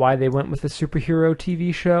get why they went with the superhero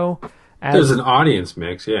TV show. There's an audience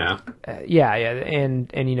mix, yeah. And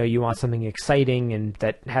you want something exciting and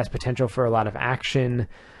that has potential for a lot of action,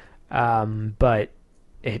 but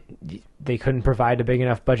they couldn't provide a big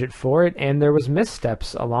enough budget for it, and there was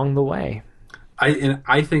missteps along the way.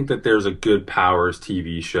 I think that there's a good Powers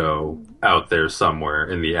TV show out there somewhere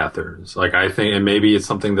in the ethers. Like I think, and maybe it's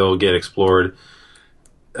something that'll get explored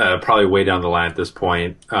probably way down the line at this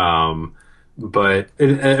point. But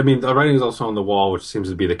the writing is also on the wall, which seems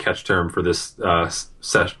to be the catch term for this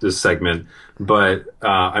this segment. But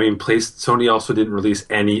Sony also didn't release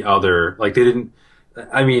any other, like they didn't.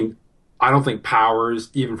 I don't think Powers,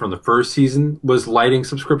 even from the first season, was lighting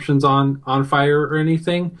subscriptions on fire or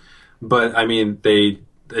anything. But you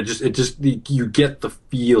get the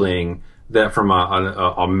feeling that from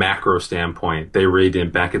a macro standpoint, they really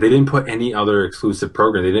didn't back it. They didn't put any other exclusive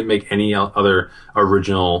program. They didn't make any other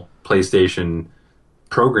original PlayStation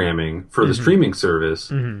programming for the streaming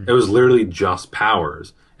service. It was literally just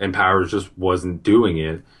Powers, and Powers just wasn't doing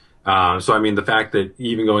it. So, I mean, the fact that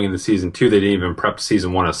even going into season 2, they didn't even prep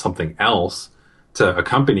season 1 as something else to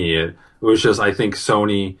accompany it, it was just, I think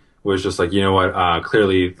Sony was just like, you know what,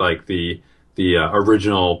 clearly, like, the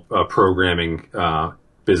original programming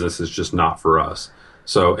business is just not for us.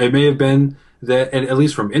 So it may have been that, and at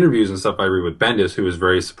least from interviews and stuff I read with Bendis, who was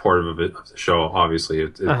very supportive of the show, obviously,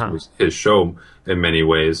 it was his show in many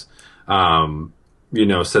ways, you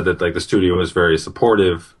know, said that, like, the studio was very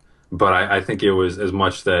supportive. But I think it was as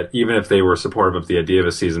much that even if they were supportive of the idea of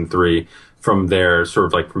a season 3, from their sort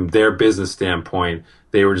of like from their business standpoint,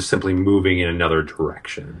 they were just simply moving in another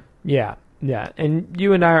direction. Yeah. And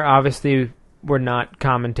you and I are obviously, we're not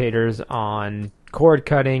commentators on cord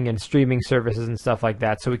cutting and streaming services and stuff like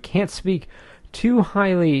that, so we can't speak too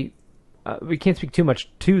highly. We can't speak too much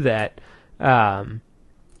to that. I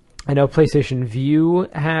know PlayStation Vue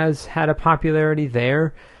has had a popularity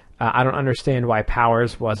there. I don't understand why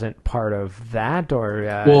Powers wasn't part of that, or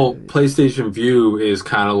well, PlayStation Vue is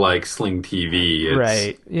kind of like Sling TV. It's,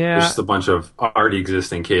 right? Yeah, it's just a bunch of already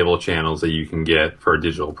existing cable channels that you can get for a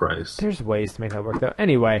digital price. There's ways to make that work, though.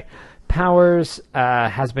 Anyway, Powers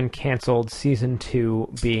has been canceled. Season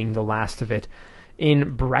 2 being the last of it.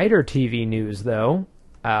 In brighter TV news, though,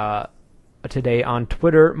 today on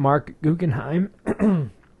Twitter, Mark Guggenheim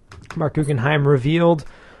revealed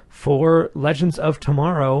for Legends of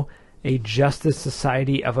Tomorrow a Justice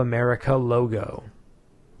Society of America logo.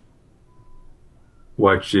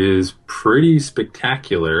 Which is pretty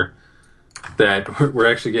spectacular that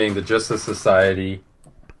we're actually getting the Justice Society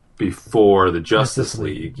before the Justice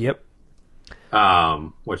League. Yep.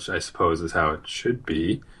 Which I suppose is how it should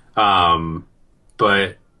be.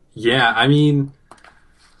 But yeah, I mean,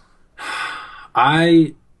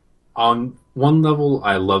 on one level,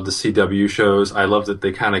 I love the CW shows. I love that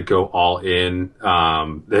they kind of go all in.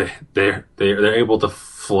 They're able to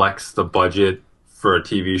flex the budget for a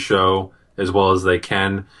TV show as well as they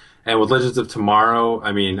can. And with Legends of Tomorrow,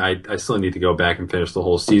 I mean, I still need to go back and finish the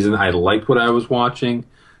whole season. I liked what I was watching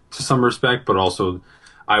to some respect, but also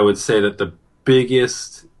I would say that the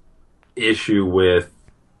biggest issue with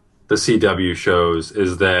the CW shows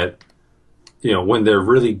is that, you know, when they're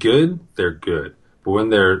really good, they're good. But when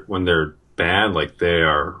they're bad, like they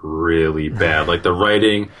are really bad, like the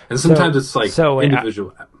writing, and sometimes it's like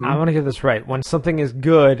individual. I want to get this right. When something is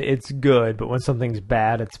good, it's good, but when something's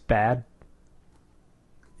bad, it's bad.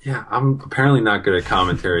 Yeah, I'm apparently not good at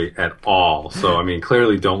commentary at all. So I mean,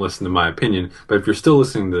 clearly, don't listen to my opinion. But if you're still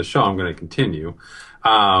listening to the show, I'm going to continue.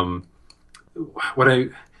 What I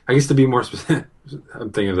guess to be more specific,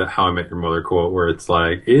 I'm thinking of that How I Met Your Mother quote where it's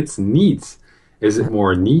like, it's neat. Is it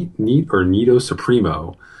more neat, or neato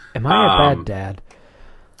supremo? Am I a bad dad?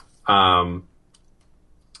 What am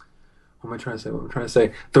I trying to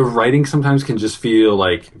say? The writing sometimes can just feel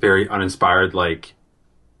like very uninspired. Like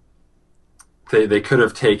they could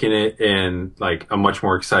have taken it in like a much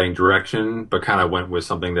more exciting direction, but kind of went with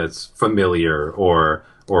something that's familiar or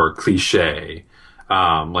cliche.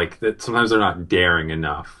 Like that. Sometimes they're not daring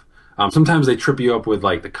enough. Sometimes they trip you up with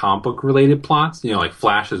like the comic book related plots. You know, like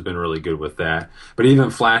Flash has been really good with that. But even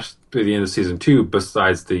Flash by the end of season 2,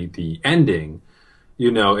 besides the ending, you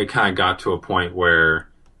know, it kind of got to a point where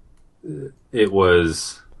it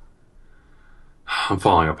was, I'm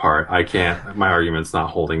falling apart. I can't, my argument's not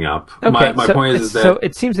holding up. Okay, my point is that. So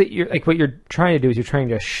it seems that you're like, what you're trying to do is you're trying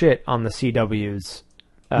to shit on the CW's.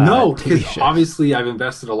 No, because obviously I've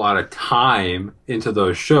invested a lot of time into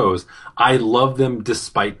those shows. I love them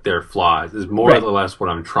despite their flaws, is more or less what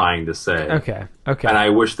I'm trying to say. Okay. And I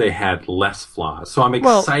wish they had less flaws. So I'm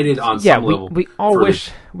excited on some level. We all wish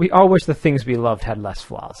the things we loved had less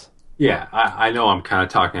flaws. Yeah, I know I'm kind of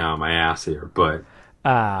talking out of my ass here, but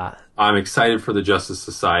I'm excited for the Justice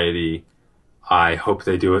Society. I hope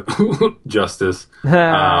they do it justice.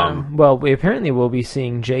 Well, we apparently will be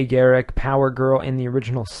seeing Jay Garrick, Power Girl, and the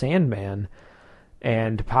original Sandman,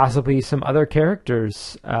 and possibly some other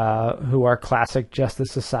characters who are classic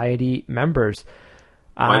Justice Society members.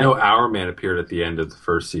 I know Hourman appeared at the end of the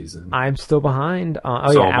first season. I'm still behind.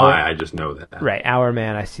 I just know that. Right,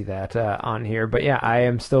 Hourman, I see that on here. But yeah, I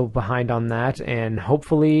am still behind on that, and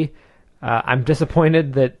hopefully... I'm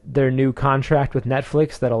disappointed that their new contract with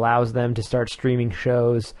Netflix that allows them to start streaming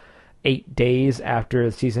shows 8 days after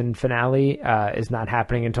the season finale is not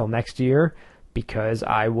happening until next year, because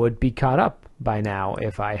I would be caught up by now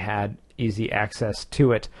if I had easy access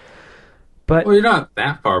to it. But well, you're not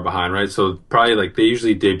that far behind, right? So probably like they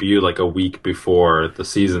usually debut like a week before the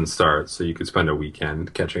season starts, so you could spend a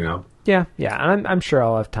weekend catching up. yeah, I'm sure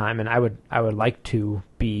I'll have time, and I would like to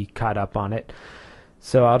be caught up on it.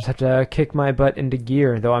 So I'll just have to kick my butt into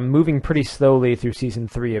gear, though I'm moving pretty slowly through season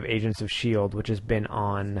 3 of Agents of S.H.I.E.L.D., which has been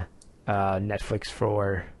on Netflix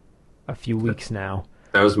for a few weeks now.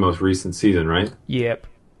 That was the most recent season, right? Yep.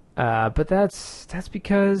 But that's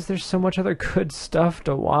because there's so much other good stuff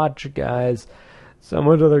to watch, guys. So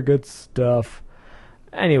much other good stuff.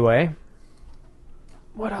 Anyway,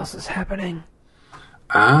 what else is happening?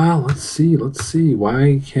 Let's see.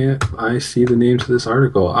 Why can't I see the name to this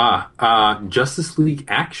article? Justice League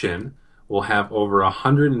Action will have over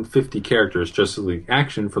 150 characters. Justice League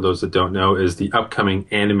Action, for those that don't know, is the upcoming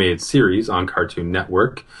animated series on Cartoon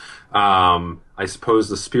Network. I suppose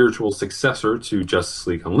the spiritual successor to Justice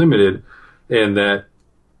League Unlimited, and that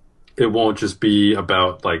it won't just be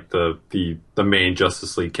about like the main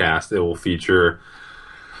Justice League cast. It will feature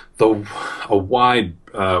a wide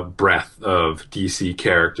breadth of DC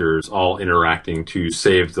characters all interacting to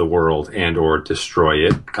save the world and or destroy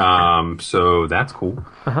it. So that's cool.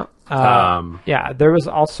 Yeah, there was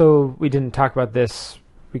also, we didn't talk about this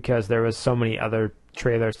because there was so many other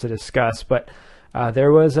trailers to discuss, but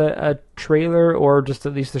there was a trailer, or just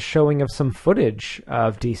at least a showing of some footage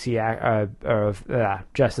of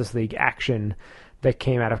Justice League Action that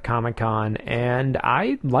came out of Comic-Con, and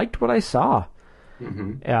I liked what I saw.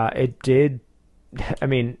 It did. I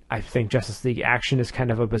mean, I think Justice League Action is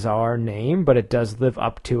kind of a bizarre name, but it does live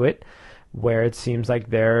up to it, where it seems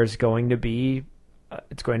like there's going to be,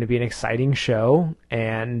 it's going to be an exciting show,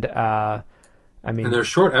 and I mean, and they're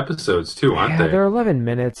short episodes too, aren't they? They're 11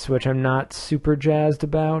 minutes, which I'm not super jazzed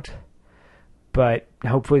about, but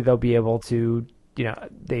hopefully they'll be able to,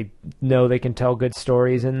 they know they can tell good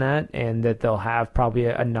stories in that, and that they'll have probably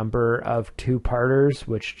a number of two-parters,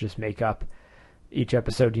 which just make up each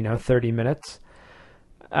episode, 30 minutes.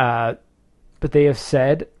 But they have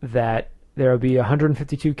said that there will be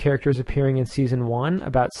 152 characters appearing in Season 1.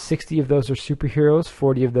 About 60 of those are superheroes,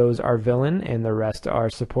 40 of those are villain, and the rest are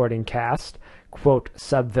supporting cast, quote,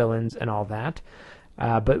 sub-villains and all that.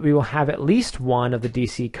 But we will have at least one of the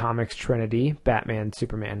DC Comics Trinity, Batman,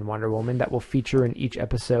 Superman, Wonder Woman, that will feature in each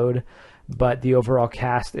episode, but the overall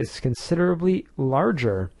cast is considerably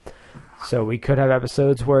larger. So we could have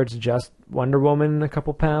episodes where it's just Wonder Woman and a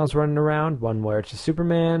couple pals running around, one where it's just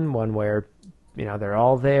Superman, one where, they're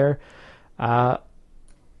all there. I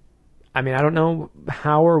mean, I don't know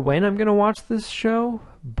how or when I'm going to watch this show,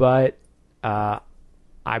 but I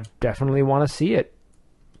definitely want to see it.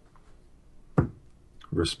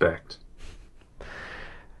 Respect.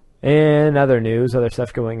 And other news, other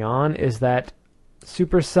stuff going on, is that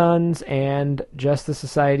Super Sons and Justice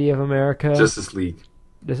Society of America... Justice League.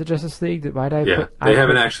 Is it Justice League? They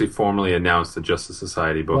haven't actually formally announced the Justice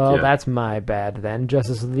Society book yet. Well, that's my bad then.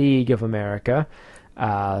 Justice League of America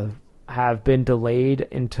have been delayed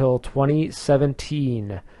until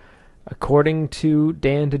 2017. According to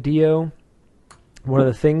Dan DiDio, one of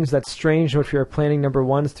the things that's strange, which we are planning number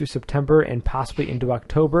ones through September and possibly into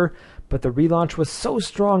October, but the relaunch was so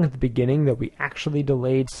strong at the beginning that we actually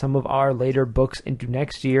delayed some of our later books into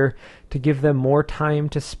next year to give them more time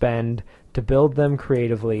to spend, to build them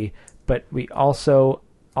creatively, but we also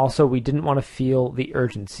we didn't want to feel the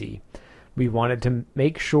urgency. We wanted to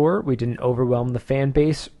make sure we didn't overwhelm the fan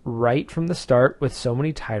base right from the start with so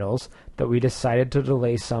many titles that we decided to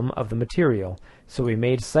delay some of the material. So we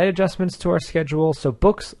made slight adjustments to our schedule, so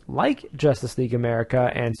books like Justice League America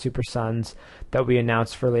and Super Sons that we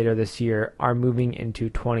announced for later this year are moving into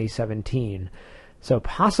 2017. So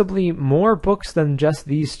possibly more books than just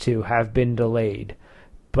these two have been delayed,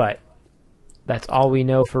 but that's all we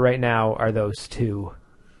know for right now are those two.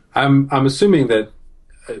 I'm assuming that,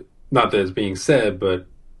 not that it's being said, but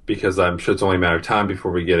because I'm sure it's only a matter of time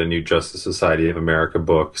before we get a new Justice Society of America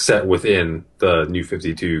book set within the New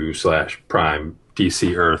 52/Prime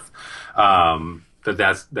DC Earth,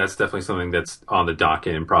 that's definitely something that's on the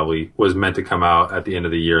docket and probably was meant to come out at the end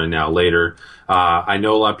of the year and now later. I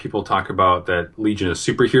know a lot of people talk about that Legion of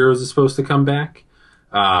Superheroes is supposed to come back.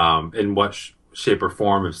 In what shape or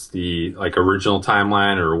form, if it's the original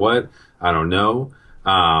timeline or what, I don't know.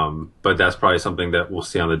 But that's probably something that we'll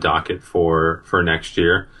see on the docket for next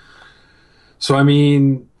year. So, I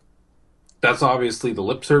mean, that's obviously the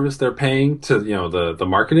lip service they're paying to, the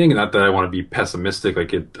marketing. Not that I want to be pessimistic.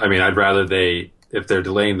 I'd rather if they're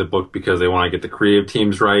delaying the book because they want to get the creative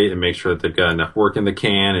teams right and make sure that they've got enough work in the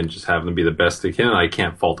can and just have them be the best they can. I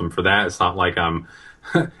can't fault them for that. It's not like I'm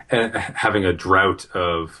having a drought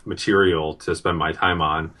of material to spend my time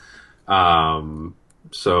on.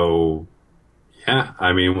 So Yeah,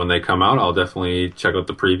 I mean, when they come out, I'll definitely check out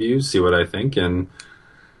the previews, see what I think, and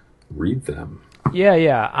read them.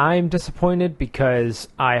 Yeah. I'm disappointed because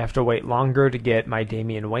I have to wait longer to get my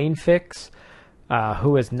Damian Wayne fix,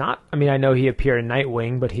 who has not... I mean, I know he appeared in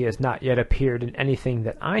Nightwing, but he has not yet appeared in anything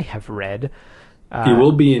that I have read. He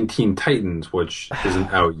will be in Teen Titans, which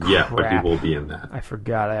isn't out yet, but he Crap. will be in that. I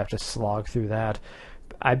forgot I have to slog through that.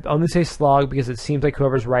 I only say slog because it seems like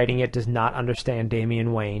whoever's writing it does not understand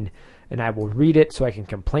Damian Wayne, and I will read it so I can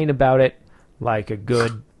complain about it like a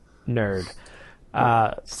good nerd.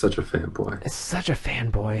 Such a fanboy. Such a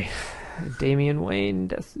fanboy. Damian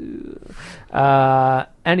Wayne.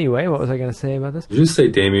 Anyway, what was I going to say about this? Did you just say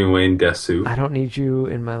Damian Wayne Desu? I don't need you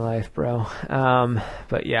in my life, bro.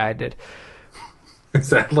 But yeah, I did. Is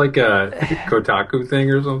that like a Kotaku thing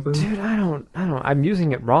or something? Dude, I don't. I'm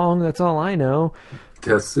using it wrong. That's all I know.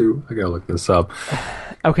 Desu. I gotta look this up.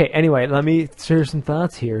 Okay, anyway, let me share some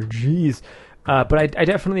thoughts here. Jeez. But I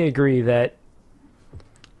definitely agree that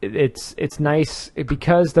it's nice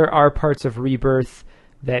because there are parts of Rebirth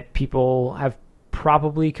that people have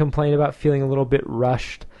probably complained about feeling a little bit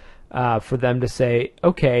rushed, for them to say,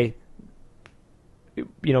 okay,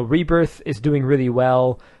 Rebirth is doing really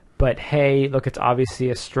well, but hey, look, it's obviously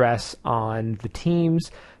a stress on the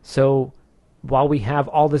teams. So while we have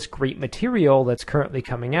all this great material that's currently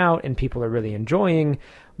coming out and people are really enjoying,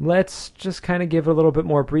 let's just kind of give it a little bit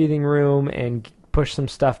more breathing room and push some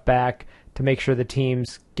stuff back to make sure the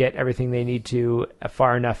teams get everything they need to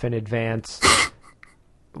far enough in advance.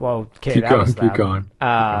 Well, okay, Keep that going, was keep loud.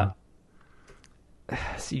 going.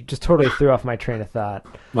 So you just totally threw off my train of thought.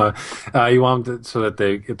 You want them so that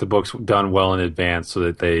they get the books done well in advance, so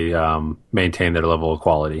that they maintain their level of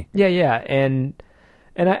quality. Yeah, and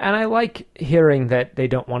I like hearing that they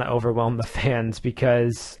don't want to overwhelm the fans,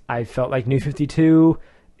 because I felt like New 52,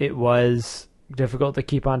 it was difficult to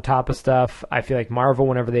keep on top of stuff. I feel like Marvel,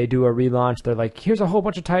 whenever they do a relaunch, they're like, here's a whole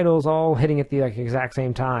bunch of titles all hitting at the exact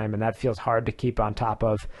same time, and that feels hard to keep on top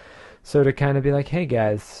of. So to kind of be like, hey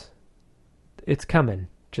guys, it's coming.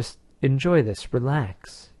 Just enjoy this.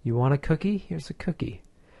 Relax. You want a cookie? Here's a cookie.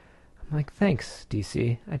 I'm like, thanks,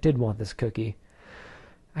 DC. I did want this cookie.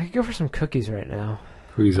 I could go for some cookies right now.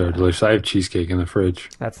 Cookies are delicious. I have cheesecake in the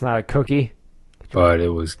fridge. That's not a cookie. But it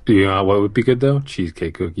was, you know what would be good though?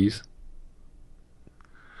 Cheesecake cookies.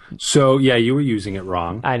 So, yeah, you were using it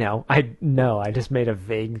wrong. I know. I just made a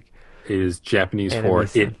vague... It is Japanese Anime for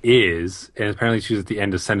sen- it is, and apparently it's used at the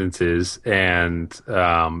end of sentences, and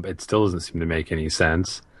it still doesn't seem to make any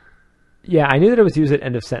sense. Yeah, I knew that it was used at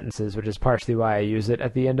end of sentences, which is partially why I use it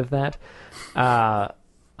at the end of that.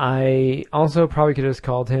 I also probably could have just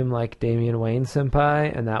called him like Damian Wayne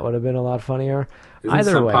Senpai, and that would have been a lot funnier. Isn't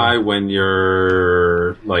Either senpai way, when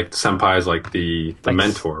you're, like, senpai is like the Like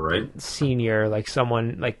mentor, right? senior, like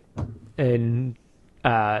someone like in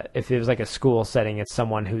if it was like a school setting, it's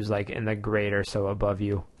someone who's like in the grade or so above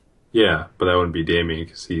you. Yeah, but that wouldn't be Damien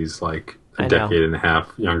because he's like I a know. decade and a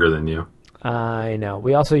half younger than you. I know.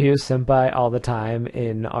 We also use senpai all the time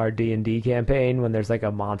in our D&D campaign when there's like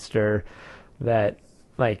a monster that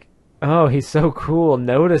like, oh, he's so cool,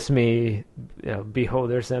 notice me,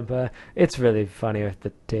 beholder senpai. It's really funny at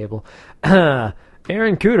the table. Aaron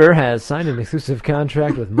Cooter has signed an exclusive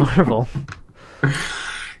contract with Marvel.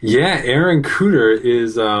 Yeah, Aaron Cooter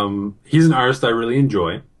is he's an artist I really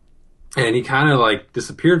enjoy. And he kind of like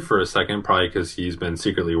disappeared for a second, probably because he's been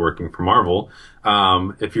secretly working for Marvel.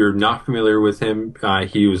 If you're not familiar with him,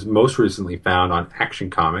 he was most recently found on Action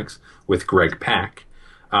Comics with Greg Pak.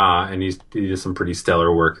 And he did some pretty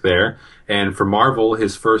stellar work there. And for Marvel,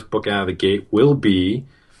 his first book out of the gate will be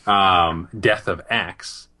Death of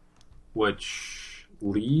X, which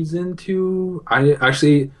leads into...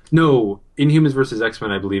 Inhumans vs. X-Men,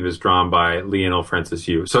 I believe, is drawn by Lionel Francis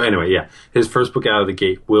Yu. So anyway, yeah, his first book out of the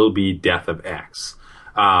gate will be Death of X,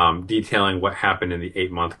 detailing what happened in the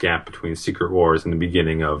 8-month gap between Secret Wars and the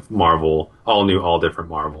beginning of Marvel, all new, all different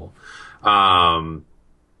Marvel.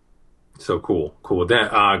 So cool with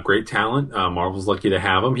that. Great talent. Marvel's lucky to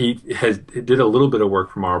have him. He did a little bit of work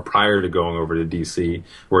for Marvel prior to going over to DC,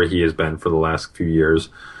 where he has been for the last few years.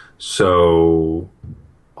 So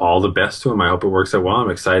all the best to him. I hope it works out well. I'm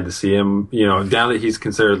excited to see him. Now that he's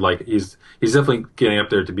considered like he's definitely getting up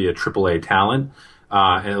there to be a AAA talent,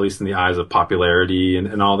 and at least in the eyes of popularity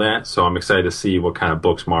and all that. So I'm excited to see what kind of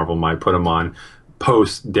books Marvel might put him on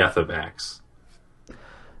post Death of X.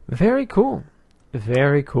 Very cool.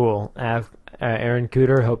 Very cool. Aaron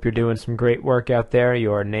Cooter, hope you're doing some great work out there.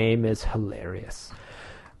 Your name is hilarious.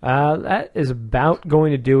 That is about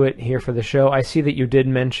going to do it here for the show. I see that you did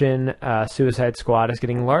mention Suicide Squad is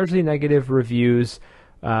getting largely negative reviews.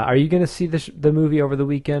 Are you going to see the movie over the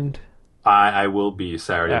weekend? I will be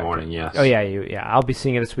Saturday Okay. morning, yes. Oh yeah, I'll be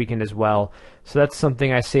seeing it this weekend as well. So that's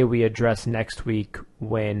something I say we address next week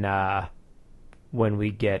when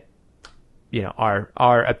we get,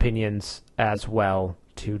 our opinions as well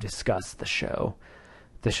to discuss the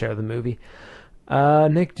movie.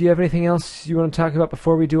 Nick, do you have anything else you want to talk about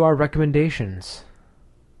before we do our recommendations?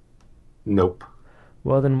 Nope.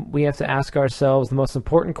 Well, then we have to ask ourselves the most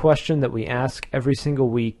important question that we ask every single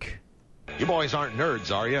week. You boys aren't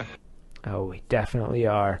nerds, are you? Oh, we definitely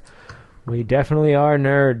are. We definitely are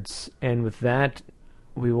nerds. And with that,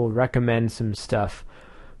 we will recommend some stuff.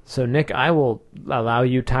 So, Nick, I will allow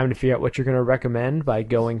you time to figure out what you're going to recommend by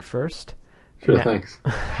going first. Sure, thanks.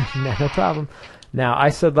 No problem. Now, I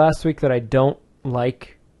said last week that I don't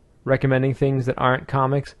like recommending things that aren't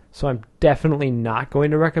comics, so I'm definitely not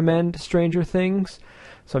going to recommend Stranger Things.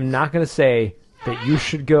 So I'm not going to say that you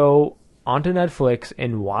should go onto Netflix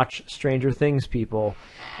and watch Stranger Things, people.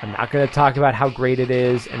 I'm not going to talk about how great it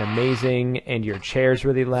is and amazing and your chair's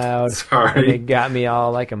really loud. Sorry. And it got me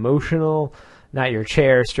all emotional. Not your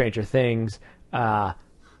chair, Stranger Things.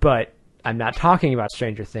 But I'm not talking about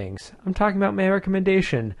Stranger Things. I'm talking about my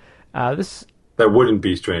recommendation. That wouldn't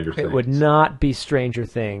be Stranger Things. It would not be Stranger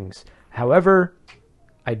Things. However,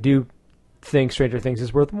 I do think Stranger Things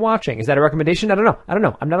is worth watching. Is that a recommendation? I don't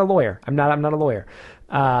know. I'm not a lawyer. I'm not a lawyer.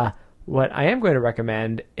 What I am going to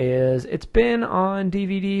recommend is, it's been on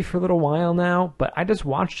DVD for a little while now, but I just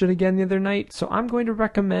watched it again the other night, so I'm going to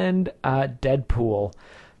recommend Deadpool,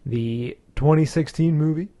 the 2016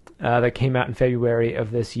 movie that came out in February of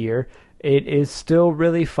this year. It is still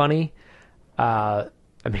really funny.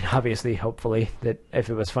 Obviously, hopefully, that if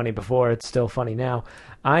it was funny before, it's still funny now.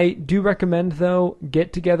 I do recommend, though,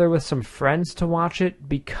 get together with some friends to watch it,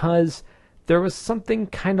 because there was something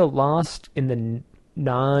kind of lost in the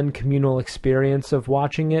non-communal experience of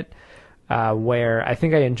watching it, where I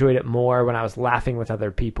think I enjoyed it more when I was laughing with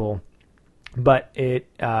other people. But it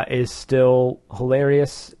is still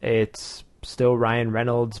hilarious. It's still Ryan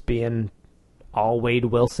Reynolds being all Wade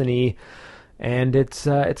Wilson-y. And it's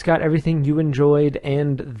got everything you enjoyed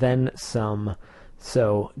and then some.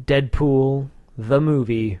 So, Deadpool, the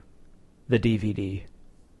movie, the DVD.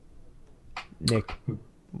 Nick,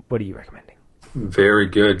 what are you recommending? Very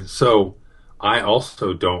good. So, I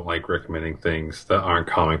also don't like recommending things that aren't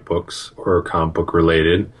comic books or comic book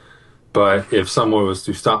related. But if someone was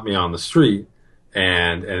to stop me on the street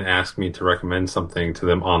and ask me to recommend something to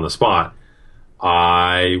them on the spot,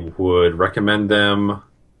 I would recommend them...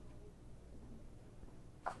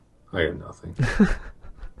 I got nothing.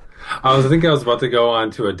 I was about to go on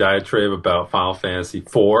to a diatribe about Final Fantasy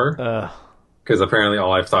IV, because apparently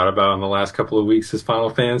all I've thought about in the last couple of weeks is Final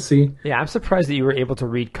Fantasy. Yeah, I'm surprised that you were able to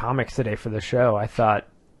read comics today for the show. I thought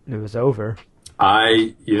it was over.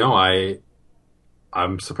 I'm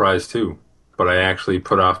surprised too, but I actually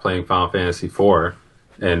put off playing Final Fantasy IV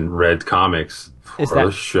and read comics for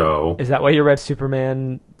the show. Is that why you read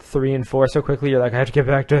Superman 3 and 4 so quickly? You're like, I have to get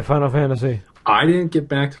back to Final Fantasy. I didn't get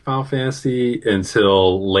back to Final Fantasy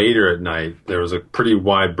until later at night. There was a pretty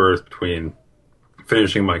wide berth between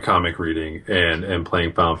finishing my comic reading and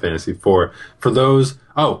playing Final Fantasy IV. For those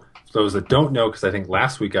that don't know, because I think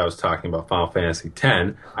last week I was talking about Final Fantasy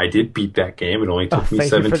X, I did beat that game. It only took me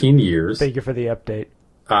 17 years. Thank you for the update.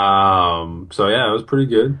 So yeah, it was pretty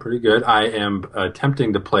good. I am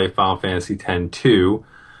attempting to play Final Fantasy X too.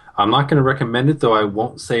 I'm not going to recommend it, though I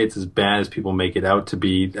won't say it's as bad as people make it out to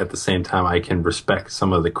be. At the same time, I can respect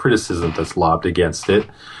some of the criticism that's lobbed against it.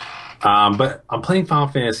 But I'm playing Final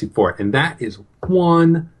Fantasy IV, and that is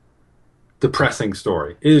one depressing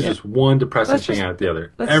story. It is just one depressing thing after the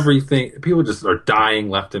other. Everything, people just are dying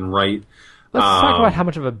left and right. Let's talk about how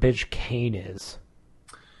much of a bitch Kane is.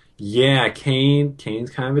 Yeah,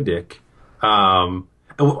 Kane's kind of a dick.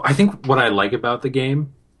 I think what I like about the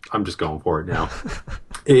game, I'm just going for it now,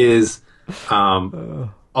 is a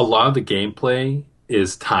lot of the gameplay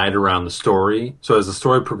is tied around the story. So as the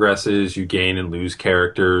story progresses, you gain and lose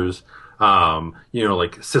characters.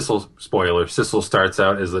 Like Sissel, spoiler, Sissel starts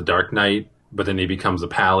out as the Dark Knight, but then he becomes a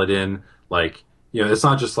paladin. It's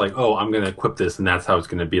not just like, oh, I'm going to equip this and that's how it's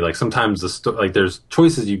going to be. Like sometimes there's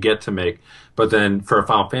choices you get to make, but then for a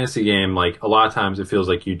Final Fantasy game, like a lot of times it feels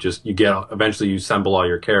like eventually you assemble all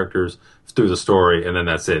your characters through the story and then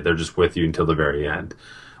that's it. They're just with you until the very end.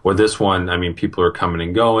 With this one, I mean, people are coming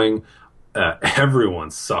and going.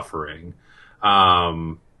 Everyone's suffering.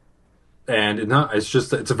 And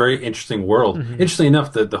it's a very interesting world. Mm-hmm. Interestingly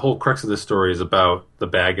enough, the whole crux of this story is about the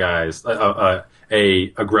bad guys, a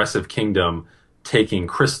aggressive kingdom taking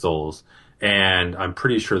crystals, and I'm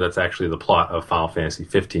pretty sure that's actually the plot of Final Fantasy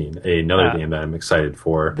 15, another game that I'm excited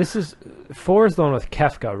for. 4 is the one with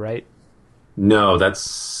Kefka, right? No, that's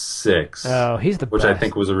 6. Oh, he's the which best. I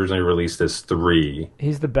think was originally released as 3.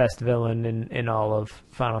 He's the best villain in all of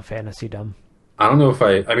Final Fantasy-dom. I don't know if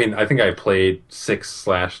I think I played 6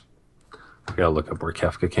 slash. I gotta look up where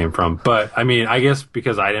Kefka came from. But, I guess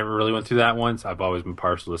because I never really went through that once, I've always been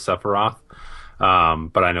partial to Sephiroth.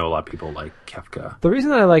 But I know a lot of people like Kefka. The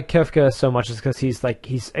reason I like Kefka so much is because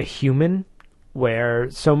he's a human,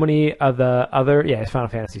 where so many of the other... Yeah, it's Final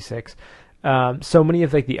Fantasy 6. So many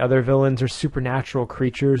of the other villains are supernatural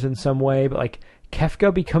creatures in some way, but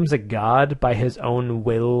Kefka becomes a god by his own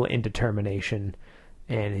will and determination,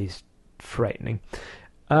 and he's frightening.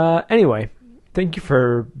 Anyway, thank you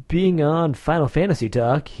for being on Final Fantasy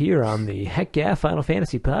Talk here on the Heck Yeah Final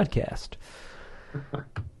Fantasy podcast.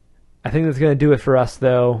 I think that's going to do it for us,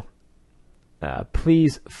 though.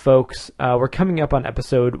 Please, folks, we're coming up on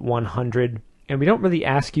episode 100, and we don't really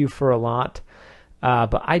ask you for a lot.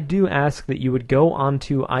 But I do ask that you would go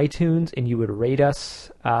onto iTunes and you would rate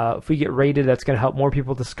us. If we get rated, that's going to help more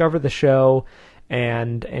people discover the show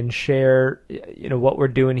and share, what we're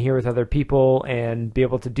doing here with other people and be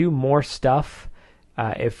able to do more stuff.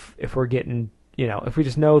 If we're getting, if we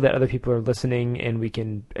just know that other people are listening and we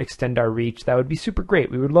can extend our reach, that would be super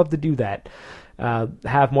great. We would love to do that.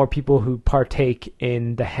 Have more people who partake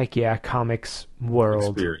in the Heck Yeah Comics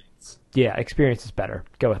world. Experience. Yeah, experience is better.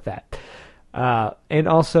 Go with that. And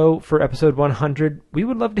also for episode 100, we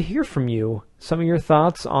would love to hear from you. Some of your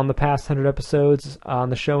thoughts on the past 100 episodes, on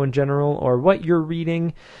the show in general, or what you're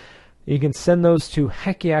reading. You can send those to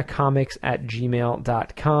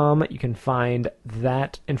heckyeahcomics@gmail.com. You can find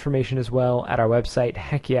that information as well at our website,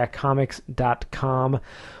 heckyeahcomics.com.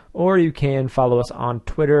 Or you can follow us on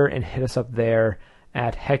Twitter and hit us up there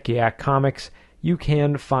at heckyeahcomics. You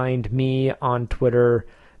can find me on Twitter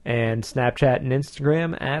and Snapchat and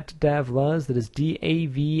Instagram at Davluz. That is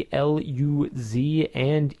DAVLUZ.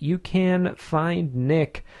 And you can find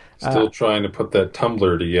Nick. Still trying to put that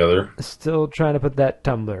Tumblr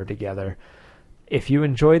together. If you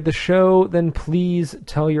enjoyed the show, then please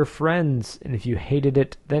tell your friends. And if you hated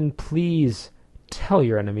it, then please tell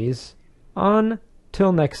your enemies.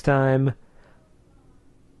 Until next time,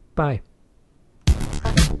 bye.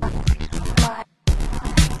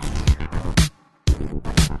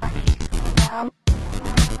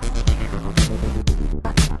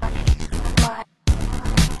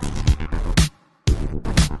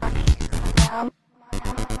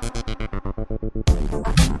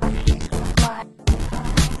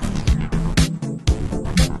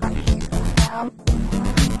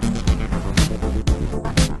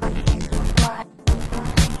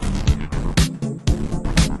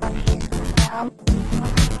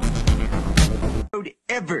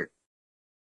 Ever.